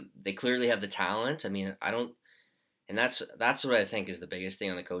 They clearly have the talent. I mean, I don't, and that's what I think is the biggest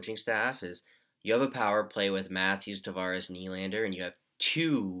thing on the coaching staff is you have a power play with Matthews, Tavares, Nylander, and you have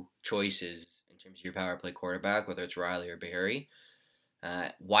 2 choices in terms of your power play quarterback, whether it's Riley or Barrie.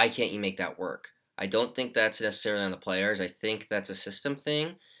 Why can't you make that work? I don't think that's necessarily on the players. I think that's a system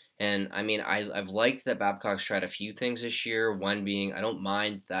thing. And I mean, I've liked that Babcock's tried a few things this year. One being, I don't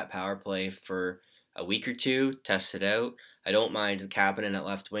mind that power play for a week or two, test it out. I don't mind Kapanen at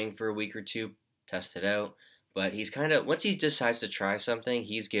left wing for a week or two, test it out. But he's kind of, once he decides to try something,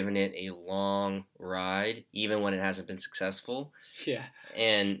 he's given it a long ride, even when it hasn't been successful. Yeah.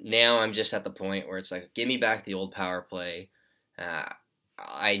 And now I'm just at the point where it's like, give me back the old power play. Uh,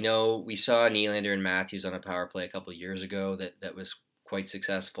 I know we saw Nylander and Matthews on a power play a couple of years ago that was quite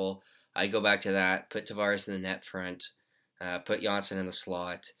successful. I go back to that, put Tavares in the net front, put Janssen in the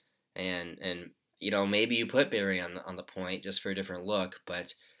slot, and maybe you put Barrie on the point just for a different look.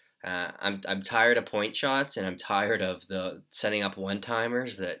 But I'm tired of point shots, and I'm tired of the setting up one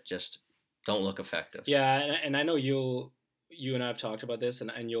timers that just don't look effective. Yeah, and I know you and I have talked about this,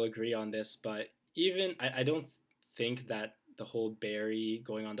 and you'll agree on this, but even I don't think that the whole Barrie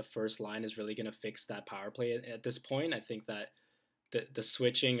going on the first line is really going to fix that power play at this point. I think that the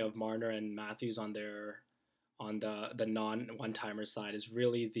switching of Marner and Matthews on the non one timer side is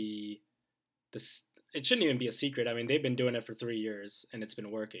really the it shouldn't even be a secret. I mean, they've been doing it for 3 years and it's been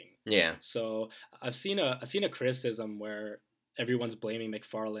working. Yeah. So I've seen a criticism where everyone's blaming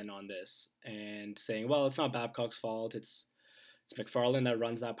McFarland on this and saying, well, it's not Babcock's fault. It's McFarland that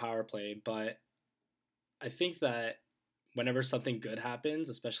runs that power play. But I think that whenever something good happens,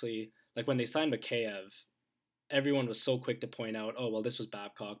 especially like when they signed Mikheyev, everyone was so quick to point out, oh well, this was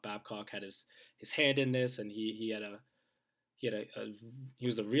Babcock. Babcock had his hand in this, and he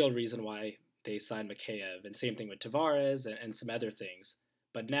was the real reason why they signed Mikheyev, and same thing with Tavares and some other things.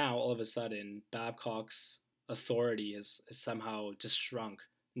 But now all of a sudden, Babcock's authority is somehow just shrunk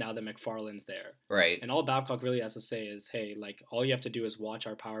now that McFarland's there. Right. And all Babcock really has to say is, hey, like all you have to do is watch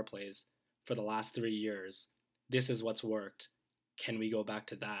our power plays for the last 3 years. This is what's worked. Can we go back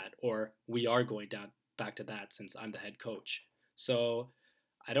to that? Or we are going down back to that since I'm the head coach. So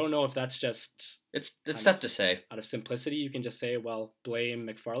I don't know if that's just it's tough to say. Out of simplicity, you can just say, well, blame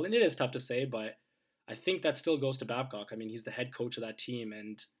McFarland. It is tough to say, but I think that still goes to Babcock. I mean, he's the head coach of that team,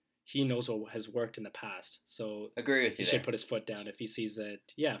 and he knows what has worked in the past. So agree with you. He should put his foot down if he sees that.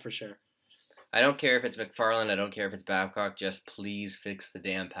 Yeah, for sure. I don't care if it's McFarland. I don't care if it's Babcock. Just please fix the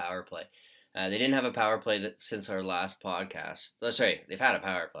damn power play. They didn't have a power play since our last podcast. Oh, sorry, they've had a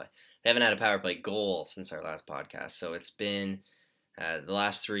power play. They haven't had a power play goal since our last podcast. So it's been the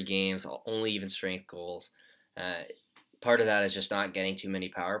last 3 games, only even strength goals. Part of that is just not getting too many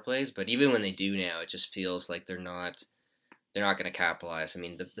power plays. But even when they do now, it just feels like they're not going to capitalize. I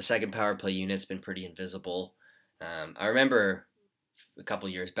mean, the second power play unit's been pretty invisible. I remember a couple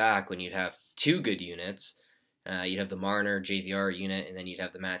years back when you'd have 2 good units. You'd have the Marner JVR unit, and then you'd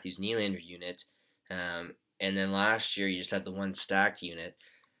have the Matthews Nylander unit. And then last year you just had the one stacked unit.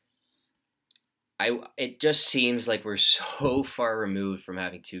 It just seems like we're so far removed from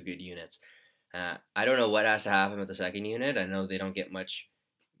having 2 good units. I don't know what has to happen with the second unit. I know they don't get much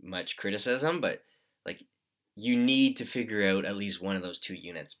criticism, but like you need to figure out at least one of those 2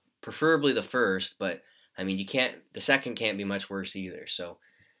 units, preferably the first. But I mean, the second can't be much worse either. So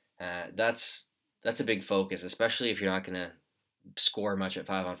that's a big focus, especially if you're not going to score much at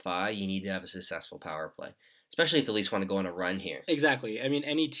 5-on-5. You need to have a successful power play, especially if the Leafs want to go on a run here. Exactly. I mean,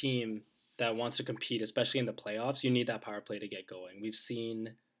 any team that wants to compete, especially in the playoffs, you need that power play to get going. We've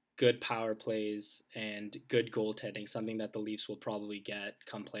seen good power plays and good goaltending, something that the Leafs will probably get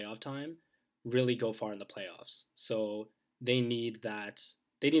come playoff time, really go far in the playoffs. So they need that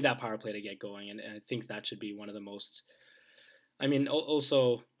power play to get going, and I think that should be one of the most. I mean,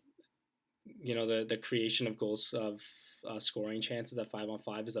 also, the creation of goals of scoring chances at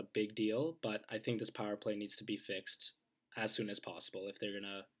 5-on-5 is a big deal, but I think this power play needs to be fixed as soon as possible if they're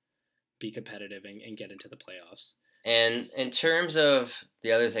gonna be competitive and get into the playoffs. And in terms of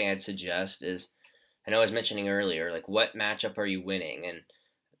the other thing I'd suggest is, I know I was mentioning earlier, like what matchup are you winning? And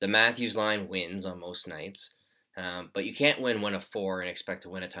the Matthews line wins on most nights, but you can't win 1 of 4 and expect to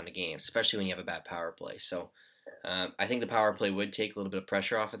win a ton of games, especially when you have a bad power play. So I think the power play would take a little bit of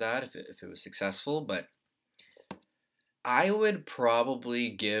pressure off of that if it was successful, but I would probably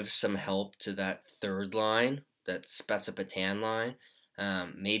give some help to that third line, that Spezza Patan line.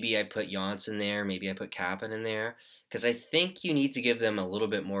 Maybe I put Janssen there. Maybe I put Kappen in there. Because I think you need to give them a little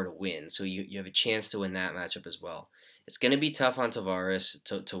bit more to win. So you have a chance to win that matchup as well. It's going to be tough on Tavares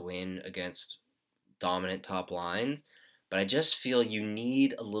to win against dominant top lines. But I just feel you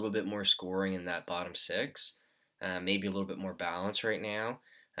need a little bit more scoring in that bottom 6. Maybe a little bit more balance right now.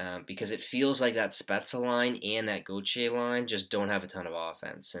 Because it feels like that Spezza line and that Gauthier line just don't have a ton of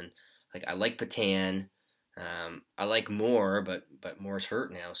offense. And like I like Patan. I like Moore, but Moore's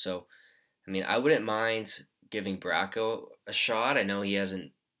hurt now. So, I mean, I wouldn't mind giving Bracco a shot. I know he's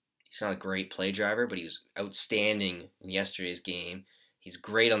not a great play driver, but he was outstanding in yesterday's game. He's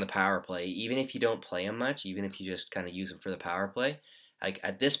great on the power play. Even if you don't play him much, even if you just kind of use him for the power play, Like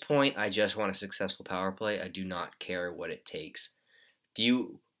at this point, I just want a successful power play. I do not care what it takes. Do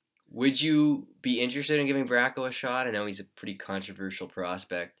you? Would you be interested in giving Bracco a shot? I know he's a pretty controversial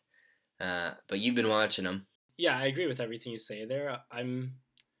prospect, but you've been watching him. Yeah, I agree with everything you say there. I'm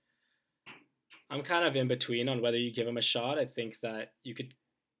kind of in between on whether you give him a shot. I think that you could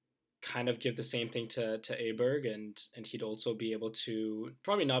kind of give the same thing to Aberg, and he'd also be able to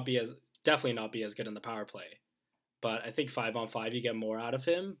probably not be as definitely not be as good in the power play. But I think 5-on-5 you get more out of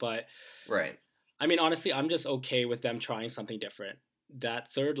him. But Right. I mean, honestly, I'm just okay with them trying something different.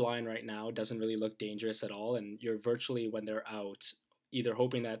 That third line right now doesn't really look dangerous at all, and you're virtually when they're out, either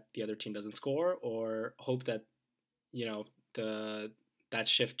hoping that the other team doesn't score or hope that you know the that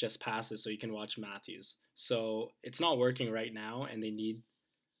shift just passes so you can watch Matthews. So it's not working right now, and they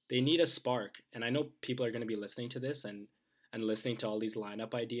need a spark. And I know people are going to be listening to this and listening to all these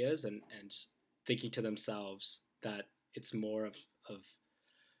lineup ideas and thinking to themselves that it's more of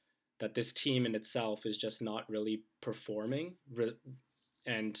that this team in itself is just not really performing,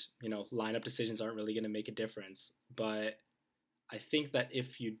 and lineup decisions aren't really going to make a difference. But I think that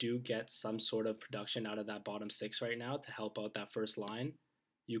if you do get some sort of production out of that bottom six right now to help out that first line,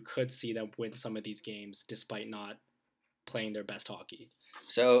 you could see them win some of these games despite not playing their best hockey.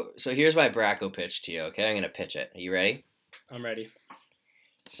 So here's my Bracco pitch to you. Okay, I'm gonna pitch it. Are you ready? I'm ready.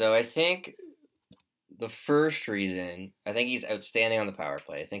 So I think the first reason, I think he's outstanding on the power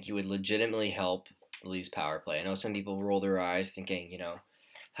play. I think he would legitimately help the Leafs power play. I know some people roll their eyes thinking,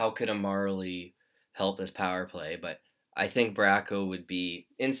 how could a Marley help this power play? But I think Bracco would be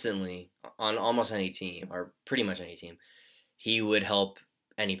instantly on almost any team, or pretty much any team. He would help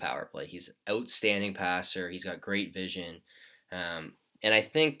any power play. He's outstanding passer. He's got great vision. And I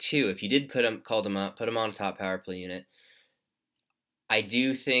think too, if you did call him up, put him on a top power play unit, I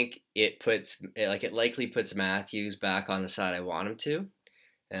do think it likely puts Matthews back on the side I want him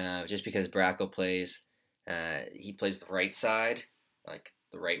to, just because Bracco he plays the right side, like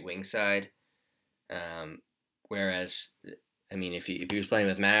the right wing side, whereas I mean if he was playing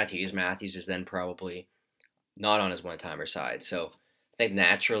with Matthews is then probably not on his one timer side, so I think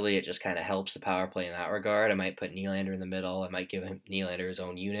naturally it just kind of helps the power play in that regard. I might put Nylander in the middle. I might give him Nylander his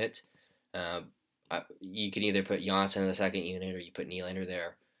own unit. Uh, you can either put Janssen in the second unit or you put Nylander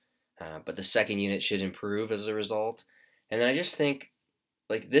there. But the second unit should improve as a result. And then I just think,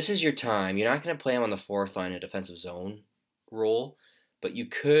 like, this is your time. You're not going to play him on the fourth line, a defensive zone role, but you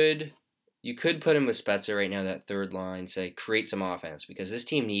could put him with Spezza right now, that third line, say, create some offense, because this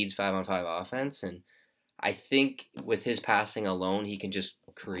team needs 5-on-5 offense, and I think with his passing alone, he can just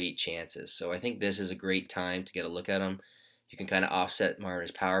create chances. So I think this is a great time to get a look at him. You can kind of offset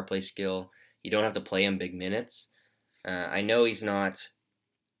Marner's power play skill. You don't have to play him big minutes. I know he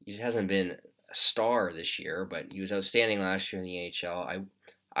hasn't been a star this year, but he was outstanding last year in the AHL.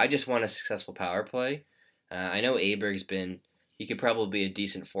 I just want a successful power play. I know he could probably be a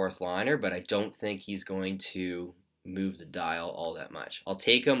decent fourth liner, but I don't think he's going to move the dial all that much. I'll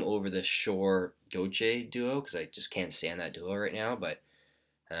take him over the Shore Gauthier duo because I just can't stand that duo right now. But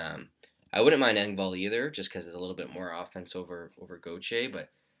I wouldn't mind Engvall either, just because it's a little bit more offense over Gauthier. But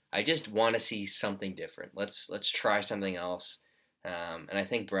I just want to see something different. Let's try something else. And I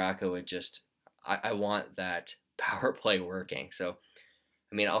think Bracco would just. I want that power play working. So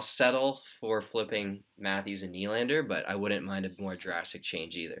I mean, I'll settle for flipping Matthews and Nylander, but I wouldn't mind a more drastic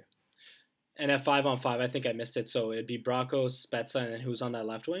change either. And at 5-on-5, I think I missed it. So it'd be Bracco, Spezza, and then who's on that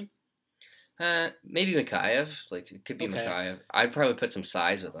left wing? Maybe Mikheyev. Like it could be Okay. Mikheyev. I'd probably put some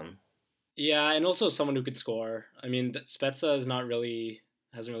size with him. Yeah, and also someone who could score. I mean, Spezza is not really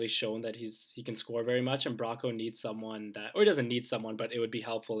hasn't really shown that he can score very much, and Bracco needs someone that, or he doesn't need someone, but it would be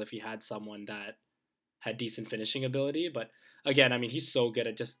helpful if he had someone that had decent finishing ability. But again, I mean, he's so good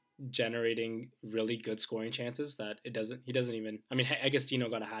at just generating really good scoring chances that he doesn't even. I mean, Agostino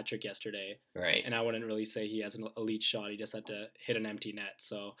got a hat trick yesterday, Right. and I wouldn't really say he has an elite shot. He just had to hit an empty net.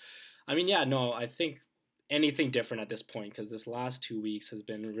 So, I mean, yeah, no, I think anything different at this point because this last 2 weeks has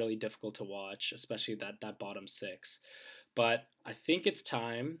been really difficult to watch, especially that bottom six. But I think it's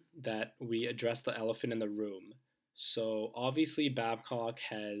time that we address the elephant in the room. So obviously Babcock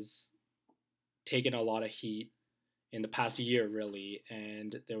has taken a lot of heat in the past year, really.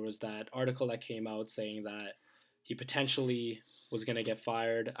 And there was that article that came out saying that he potentially was going to get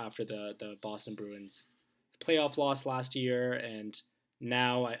fired after the Boston Bruins playoff loss last year. And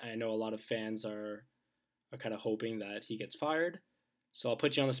now I know a lot of fans are kind of hoping that he gets fired. So I'll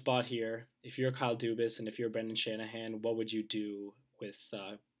put you on the spot here. If you're Kyle Dubas and if you're Brendan Shanahan, what would you do with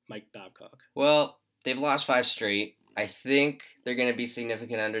Mike Babcock? Well, they've lost 5 straight. I think they're going to be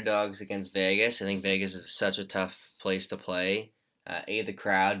significant underdogs against Vegas. I think Vegas is such a tough place to play. A, the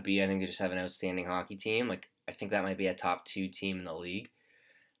crowd. B, I think they just have an outstanding hockey team. Like I think that might be a top 2 team in the league.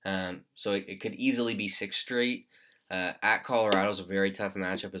 So it could easily be 6 straight. At Colorado is a very tough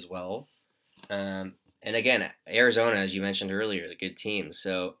matchup as well. And again, Arizona, as you mentioned earlier, is a good team.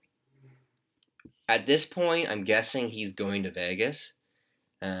 So at this point, I'm guessing he's going to Vegas.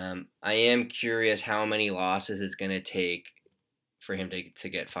 I am curious how many losses it's going to take for him to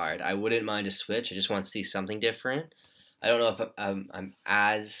get fired. I wouldn't mind a switch. I just want to see something different. I don't know if I'm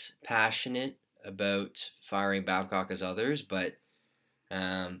as passionate about firing Babcock as others, but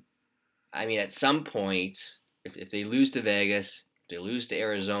um, I mean, at some point, if they lose to Vegas, if they lose to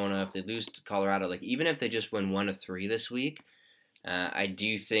Arizona, if they lose to Colorado, like even if they just win 1 of 3 this week, I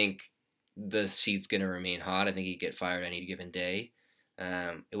do think the seat's going to remain hot. I think he'd get fired any given day.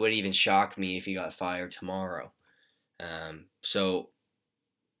 It wouldn't even shock me if he got fired tomorrow. So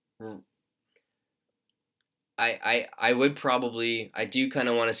I would probably I do kind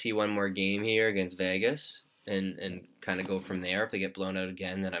of want to see one more game here against Vegas and kind of go from there. If they get blown out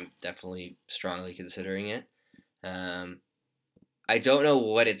again, then I'm definitely strongly considering it. Um, I don't know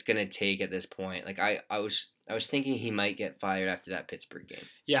what it's gonna take at this point. Like I was thinking he might get fired after that Pittsburgh game.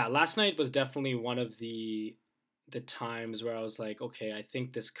 Yeah, last night was definitely one of the times where I was like, okay, I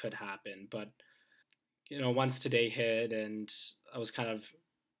think this could happen. But once today hit, and I was kind of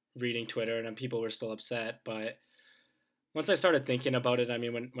reading Twitter, and people were still upset. But once I started thinking about it, I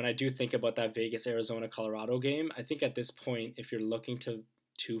mean, when I do think about that Vegas, Arizona, Colorado game, I think at this point, if you're looking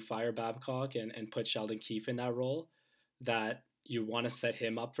to fire Babcock and put Sheldon Keefe in that role, that you want to set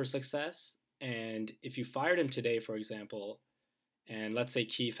him up for success. And if you fired him today, for example, and let's say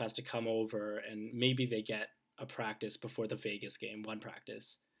Keefe has to come over and maybe they get a practice before the Vegas game, one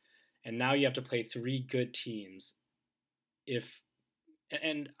practice, and now you have to play 3 good teams. If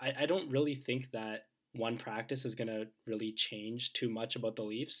and I don't really think that one practice is gonna really change too much about the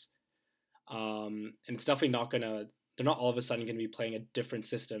Leafs. And it's definitely not gonna. They're not all of a sudden gonna be playing a different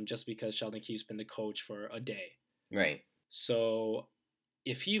system just because Sheldon Keefe's been the coach for a day. Right. So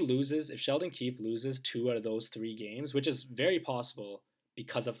if Sheldon Keefe loses 2 out of those 3 games, which is very possible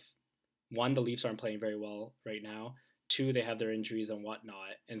because of one, the Leafs aren't playing very well right now. 2, they have their injuries and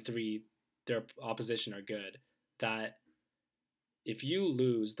whatnot, and 3, their opposition are good. That if you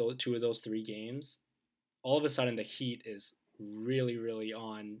lose those 2 of those 3 games, all of a sudden the heat is really, really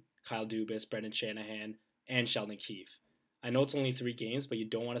on Kyle Dubas, Brendan Shanahan, and Sheldon Keefe. I know it's only 3 games, but you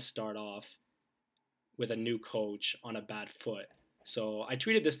don't want to start off with a new coach on a bad foot. So I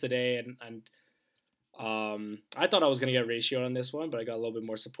tweeted this today, and I thought I was going to get ratio on this one, but I got a little bit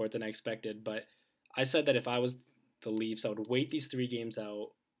more support than I expected. But I said that if I was the Leafs, I would wait these 3 games out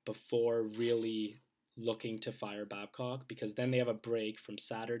before really looking to fire Babcock, because then they have a break from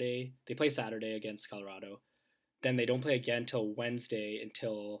Saturday. They play Saturday against Colorado. Then they don't play again till Wednesday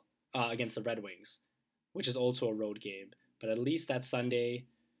until against the Red Wings, which is also a road game. But at least that Sunday,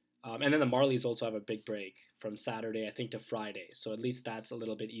 and then the Marlies also have a big break from Saturday, I think, to Friday. So at least that's a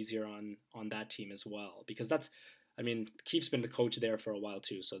little bit easier on that team as well, because I mean, Keefe's been the coach there for a while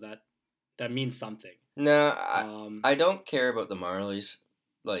too, so that means something. No, Um, I don't care about the Marlies.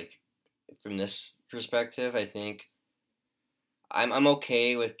 Like from this perspective, I think I'm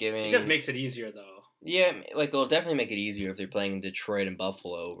okay with it just giving. makes it easier though, Yeah, like it'll definitely make it easier if they're playing in Detroit and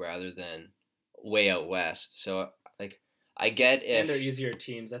Buffalo rather than way out west. So like I get and if they're easier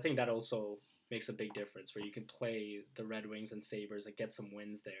teams. I think that also makes a big difference where you can play the Red Wings and Sabres and get some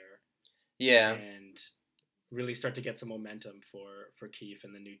wins there, yeah, and really start to get some momentum for Keefe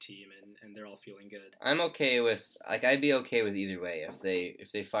and the new team, and they're all feeling good. I'm okay with like I'd be okay with either way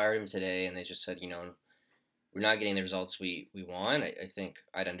if they fired him today and they just said we're not getting the results we want. I think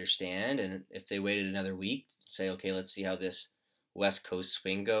I'd understand, and if they waited another week, say okay, let's see how this West Coast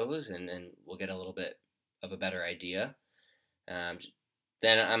swing goes, and we'll get a little bit of a better idea. Um,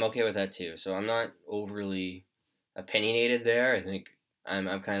 then I'm okay with that too. So I'm not overly opinionated there. I think I'm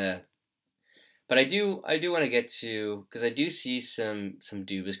kind of, but I do want to get to because I do see some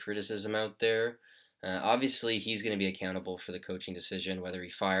Dubas criticism out there. Obviously, he's going to be accountable for the coaching decision, whether he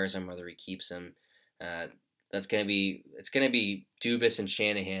fires him, whether he keeps him. Uh, it's gonna be Dubas and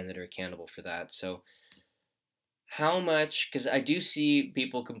Shanahan that are accountable for that. So how much? Because I do see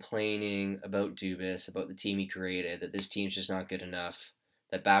people complaining about Dubas, about the team he created, that this team's just not good enough,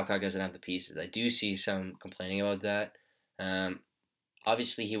 that Babcock doesn't have the pieces. I do see some complaining about that. Um,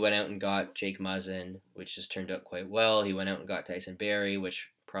 Obviously, he went out and got Jake Muzzin, which has turned out quite well. He went out and got Tyson Barrie, which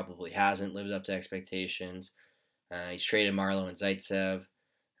probably hasn't lived up to expectations. He's traded Marlowe and Zaitsev.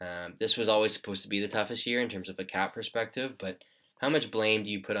 This was always supposed to be the toughest year in terms of a cap perspective, but how much blame do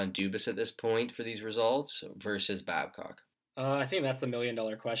you put on Dubas at this point for these results versus Babcock? I think that's the $1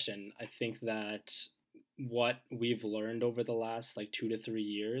 million question. I think that what we've learned over the last like 2 to 3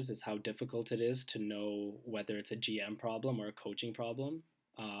 years is how difficult it is to know whether it's a GM problem or a coaching problem.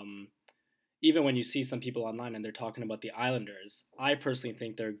 Um, Even when you see some people online and they're talking about the Islanders, I personally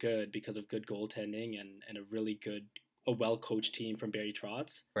think they're good because of good goaltending and a well coached team from Barrie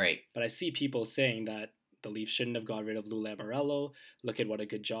Trotz. Right. But I see people saying that the Leafs shouldn't have got rid of Lou Lamoriello. Look at what a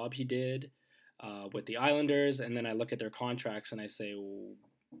good job he did with the Islanders. And then I look at their contracts and I say, well,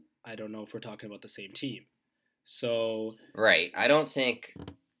 I don't know if we're talking about the same team. So, Right. I don't think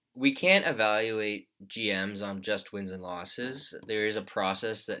we can't evaluate GMs on just wins and losses. There is a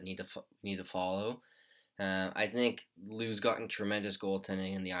process that need to follow. I think Lou's gotten tremendous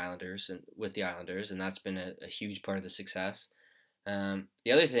goaltending in the Islanders and with the Islanders, and that's been a huge part of the success.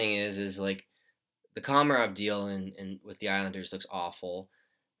 The other thing is like the Komarov deal in with the Islanders looks awful.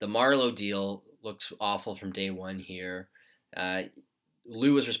 The Marlowe deal looks awful from day one here. Uh,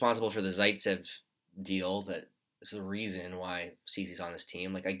 Lou was responsible for the Zaitsev deal. That is the reason why Cece's on this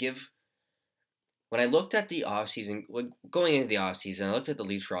team. Like I give when I looked at the offseason, going into the offseason, I looked at the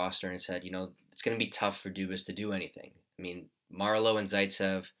Leafs roster and said, it's going to be tough for Dubas to do anything. I mean, Marlowe and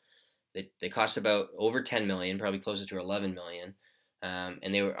Zaitsev, they cost about over 10 million, probably closer to 11 million.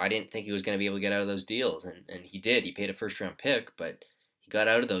 And I didn't think he was going to be able to get out of those deals, and he did. He paid a first round pick, but he got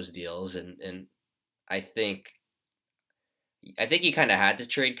out of those deals, and I think he kind of had to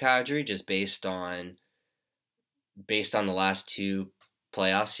trade Kadri just based on the last two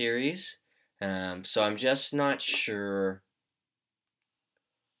playoff series. So I'm just not sure.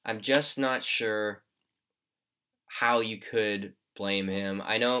 I'm just not sure how you could blame him.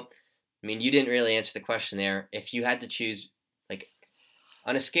 I mean, you didn't really answer the question there. If you had to choose, like,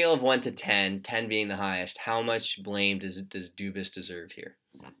 on a scale of 1 to 10, 10 being the highest, how much blame does Dubas deserve here?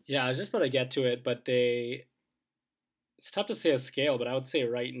 yeah, I was just about to get to it, but it's tough to say a scale, but I would say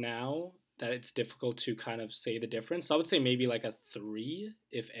right now that it's difficult to kind of say the difference. So I would say maybe like a 3,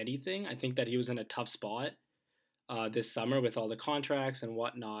 if anything. I think that he was in a tough spot this summer with all the contracts and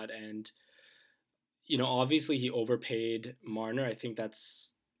whatnot. And, obviously he overpaid Marner. I think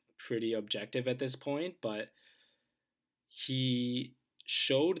that's pretty objective at this point, but he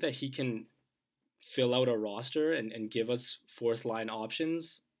showed that he can fill out a roster and give us fourth line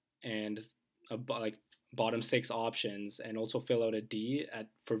options and like bottom six options and also fill out a D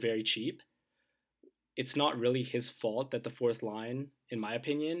for very cheap. It's not really his fault that the fourth line, in my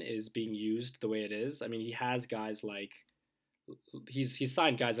opinion, is being used the way it is. I mean, he has guys like he's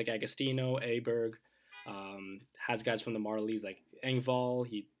signed guys like Agostino, Aberg, has guys from the Marlies like Engvall.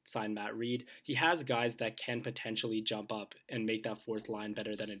 He signed Matt Reed. He has guys that can potentially jump up and make that fourth line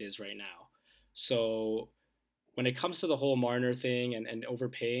better than it is right now. So when it comes to the whole Marner thing and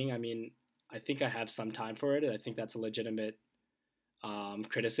overpaying, I mean, I think I have some time for it. I think that's a legitimate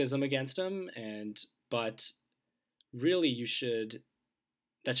criticism against him. But really,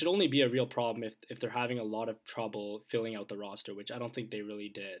 that should only be a real problem if they're having a lot of trouble filling out the roster, which I don't think they really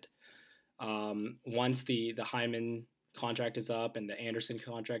did. Once the Hyman contract is up and the Anderson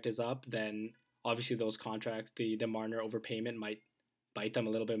contract is up, then obviously those contracts, the Marner overpayment might bite them a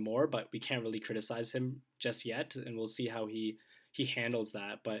little bit more, but we can't really criticize him just yet, and we'll see how he handles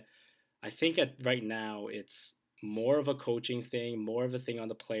that. But I think right now it's more of a coaching thing, more of a thing on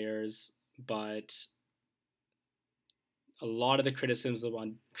the players, but a lot of the criticisms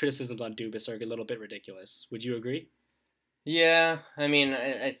on Dubas are a little bit ridiculous. Would you agree? Yeah, I mean,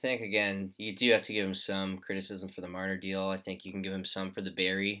 I think again you do have to give him some criticism for the Marner deal. I think you can give him some for the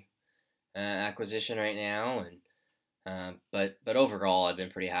Barrie acquisition right now, and but overall, I've been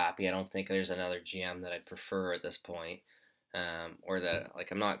pretty happy. I don't think there's another GM that I'd prefer at this point, or that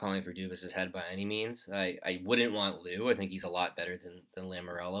like I'm not calling for Dubas's head by any means. I wouldn't want Lou. I think he's a lot better than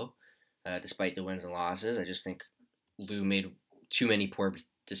Lamoriello, despite the wins and losses. I just think Lou made too many poor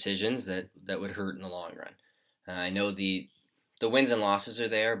decisions that would hurt in the long run. I know the wins and losses are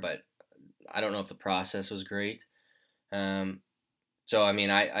there, but I don't know if the process was great. Um, so I mean,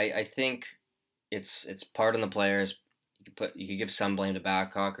 I think it's part on the players. You could give some blame to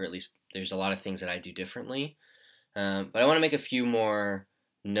Babcock, or at least there's a lot of things that I do differently. But I want to make a few more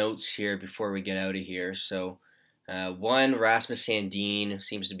notes here before we get out of here. So, one, Rasmus Sandin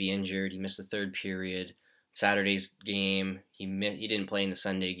seems to be injured. He missed the third period. Saturday's game. He didn't play in the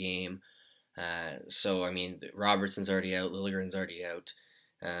Sunday game. So I mean, Robertson's already out. Liljegren's already out.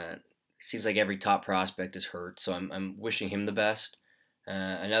 Seems like every top prospect is hurt. So I'm wishing him the best.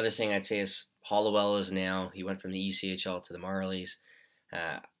 Another thing I'd say is Hollowell is now. He went from the ECHL to the Marlies.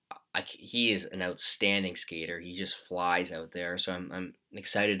 he is an outstanding skater. He just flies out there. So I'm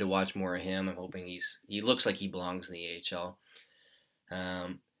excited to watch more of him. I'm hoping he looks like he belongs in the AHL.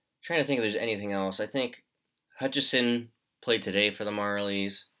 Trying to think if there's anything else. I think Hutchison played today for the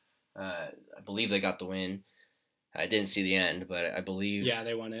Marlies. I believe they got the win. I didn't see the end, but I believe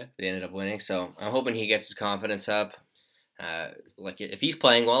they won it. They ended up winning. So I'm hoping he gets his confidence up. Like if he's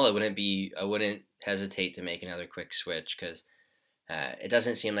playing well, I wouldn't hesitate to make another quick switch because it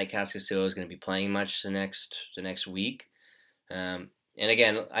doesn't seem like Kaskisuo is going to be playing much the next week. And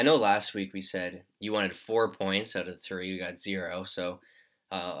again, I know last week we said you wanted 4 points out of the 3. You got 0. So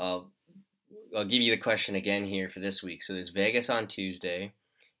I'll give you the question again here for this week. So there's Vegas on Tuesday,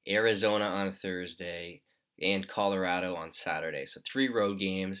 Arizona on Thursday, and Colorado on Saturday. So 3 road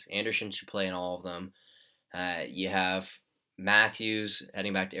games. Anderson should play in all of them. You have Matthews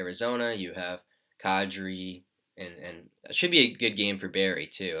heading back to Arizona. You have Kadri, and it should be a good game for Barrie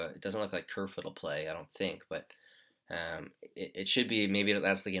too. It doesn't look like Kerfoot will play, I don't think, but it should be. Maybe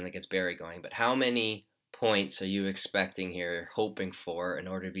that's the game that gets Barrie going. But how many points are you expecting here, hoping for, in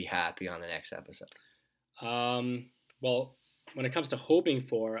order to be happy on the next episode? Well, when it comes to hoping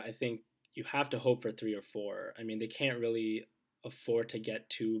for, I think you have to hope for 3 or 4. I mean, they can't really afford to get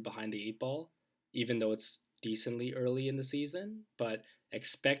too behind the 8 ball, even though it's decently early in the season. But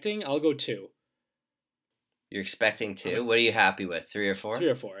expecting, I'll go 2. You're expecting 2? What are you happy with, 3 or 4? 3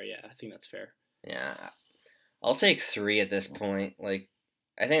 or 4, yeah. I think that's fair. Yeah. I'll take 3 at this point. Like,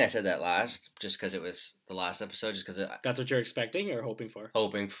 I think I said that last, just because it was the last episode, just because... That's what you're expecting or hoping for?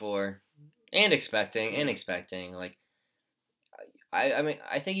 Hoping for, and expecting. Like, I mean,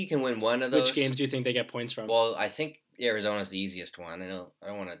 I think you can win one of those. Which games do you think they get points from? Well, I think Arizona's the easiest one. I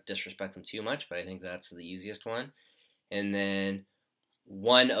don't want to disrespect them too much, but I think that's the easiest one. And then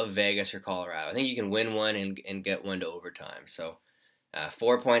one of Vegas or Colorado. I think you can win one and get one to overtime. So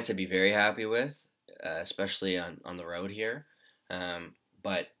 4 points I'd be very happy with, especially on the road here.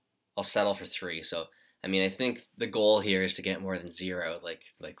 But I'll settle for 3. So, I mean, I think the goal here is to get more than 0, like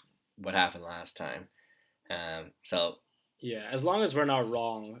what happened last time. So... Yeah, as long as we're not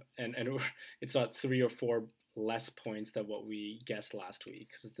wrong and it's not 3 or 4 less points than what we guessed last week,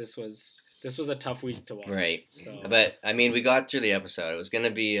 because this was a tough week to watch. Right. So. But I mean, we got through the episode. It was gonna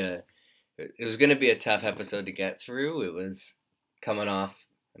be a tough episode to get through. It was coming off.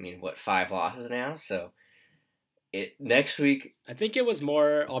 I mean, 5 losses now? So next week. I think it was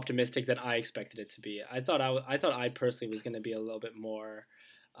more optimistic than I expected it to be. I thought I personally was going to be a little bit more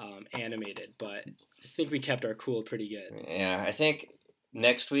animated, but I think we kept our cool pretty good. Yeah, I think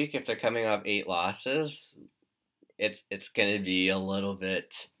next week, if they're coming off 8 losses, it's going to be a little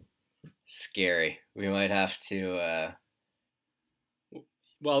bit scary. We might have to...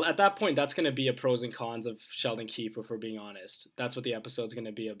 Well, at that point, that's going to be a pros and cons of Sheldon Keefe, if we're being honest. That's what the episode's going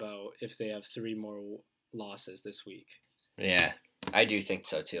to be about if they have 3 more losses this week. Yeah, I do think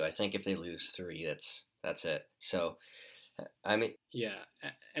so, too. I think if they lose 3, that's it. So... I mean, yeah,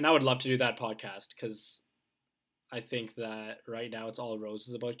 and I would love to do that podcast because I think that right now it's all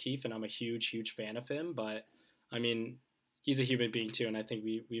roses about Keefe, and I'm a huge fan of him. But I mean, he's a human being too, and I think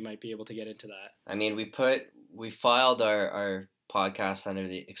we might be able to get into that. I mean, we filed our podcast under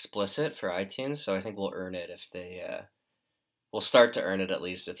the explicit for iTunes, so I think we'll earn it if they we'll start to earn it at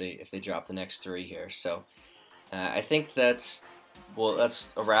least if they drop the next 3 here. So I think that's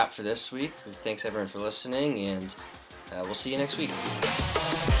a wrap for this week. Thanks everyone for listening, and we'll see you next week.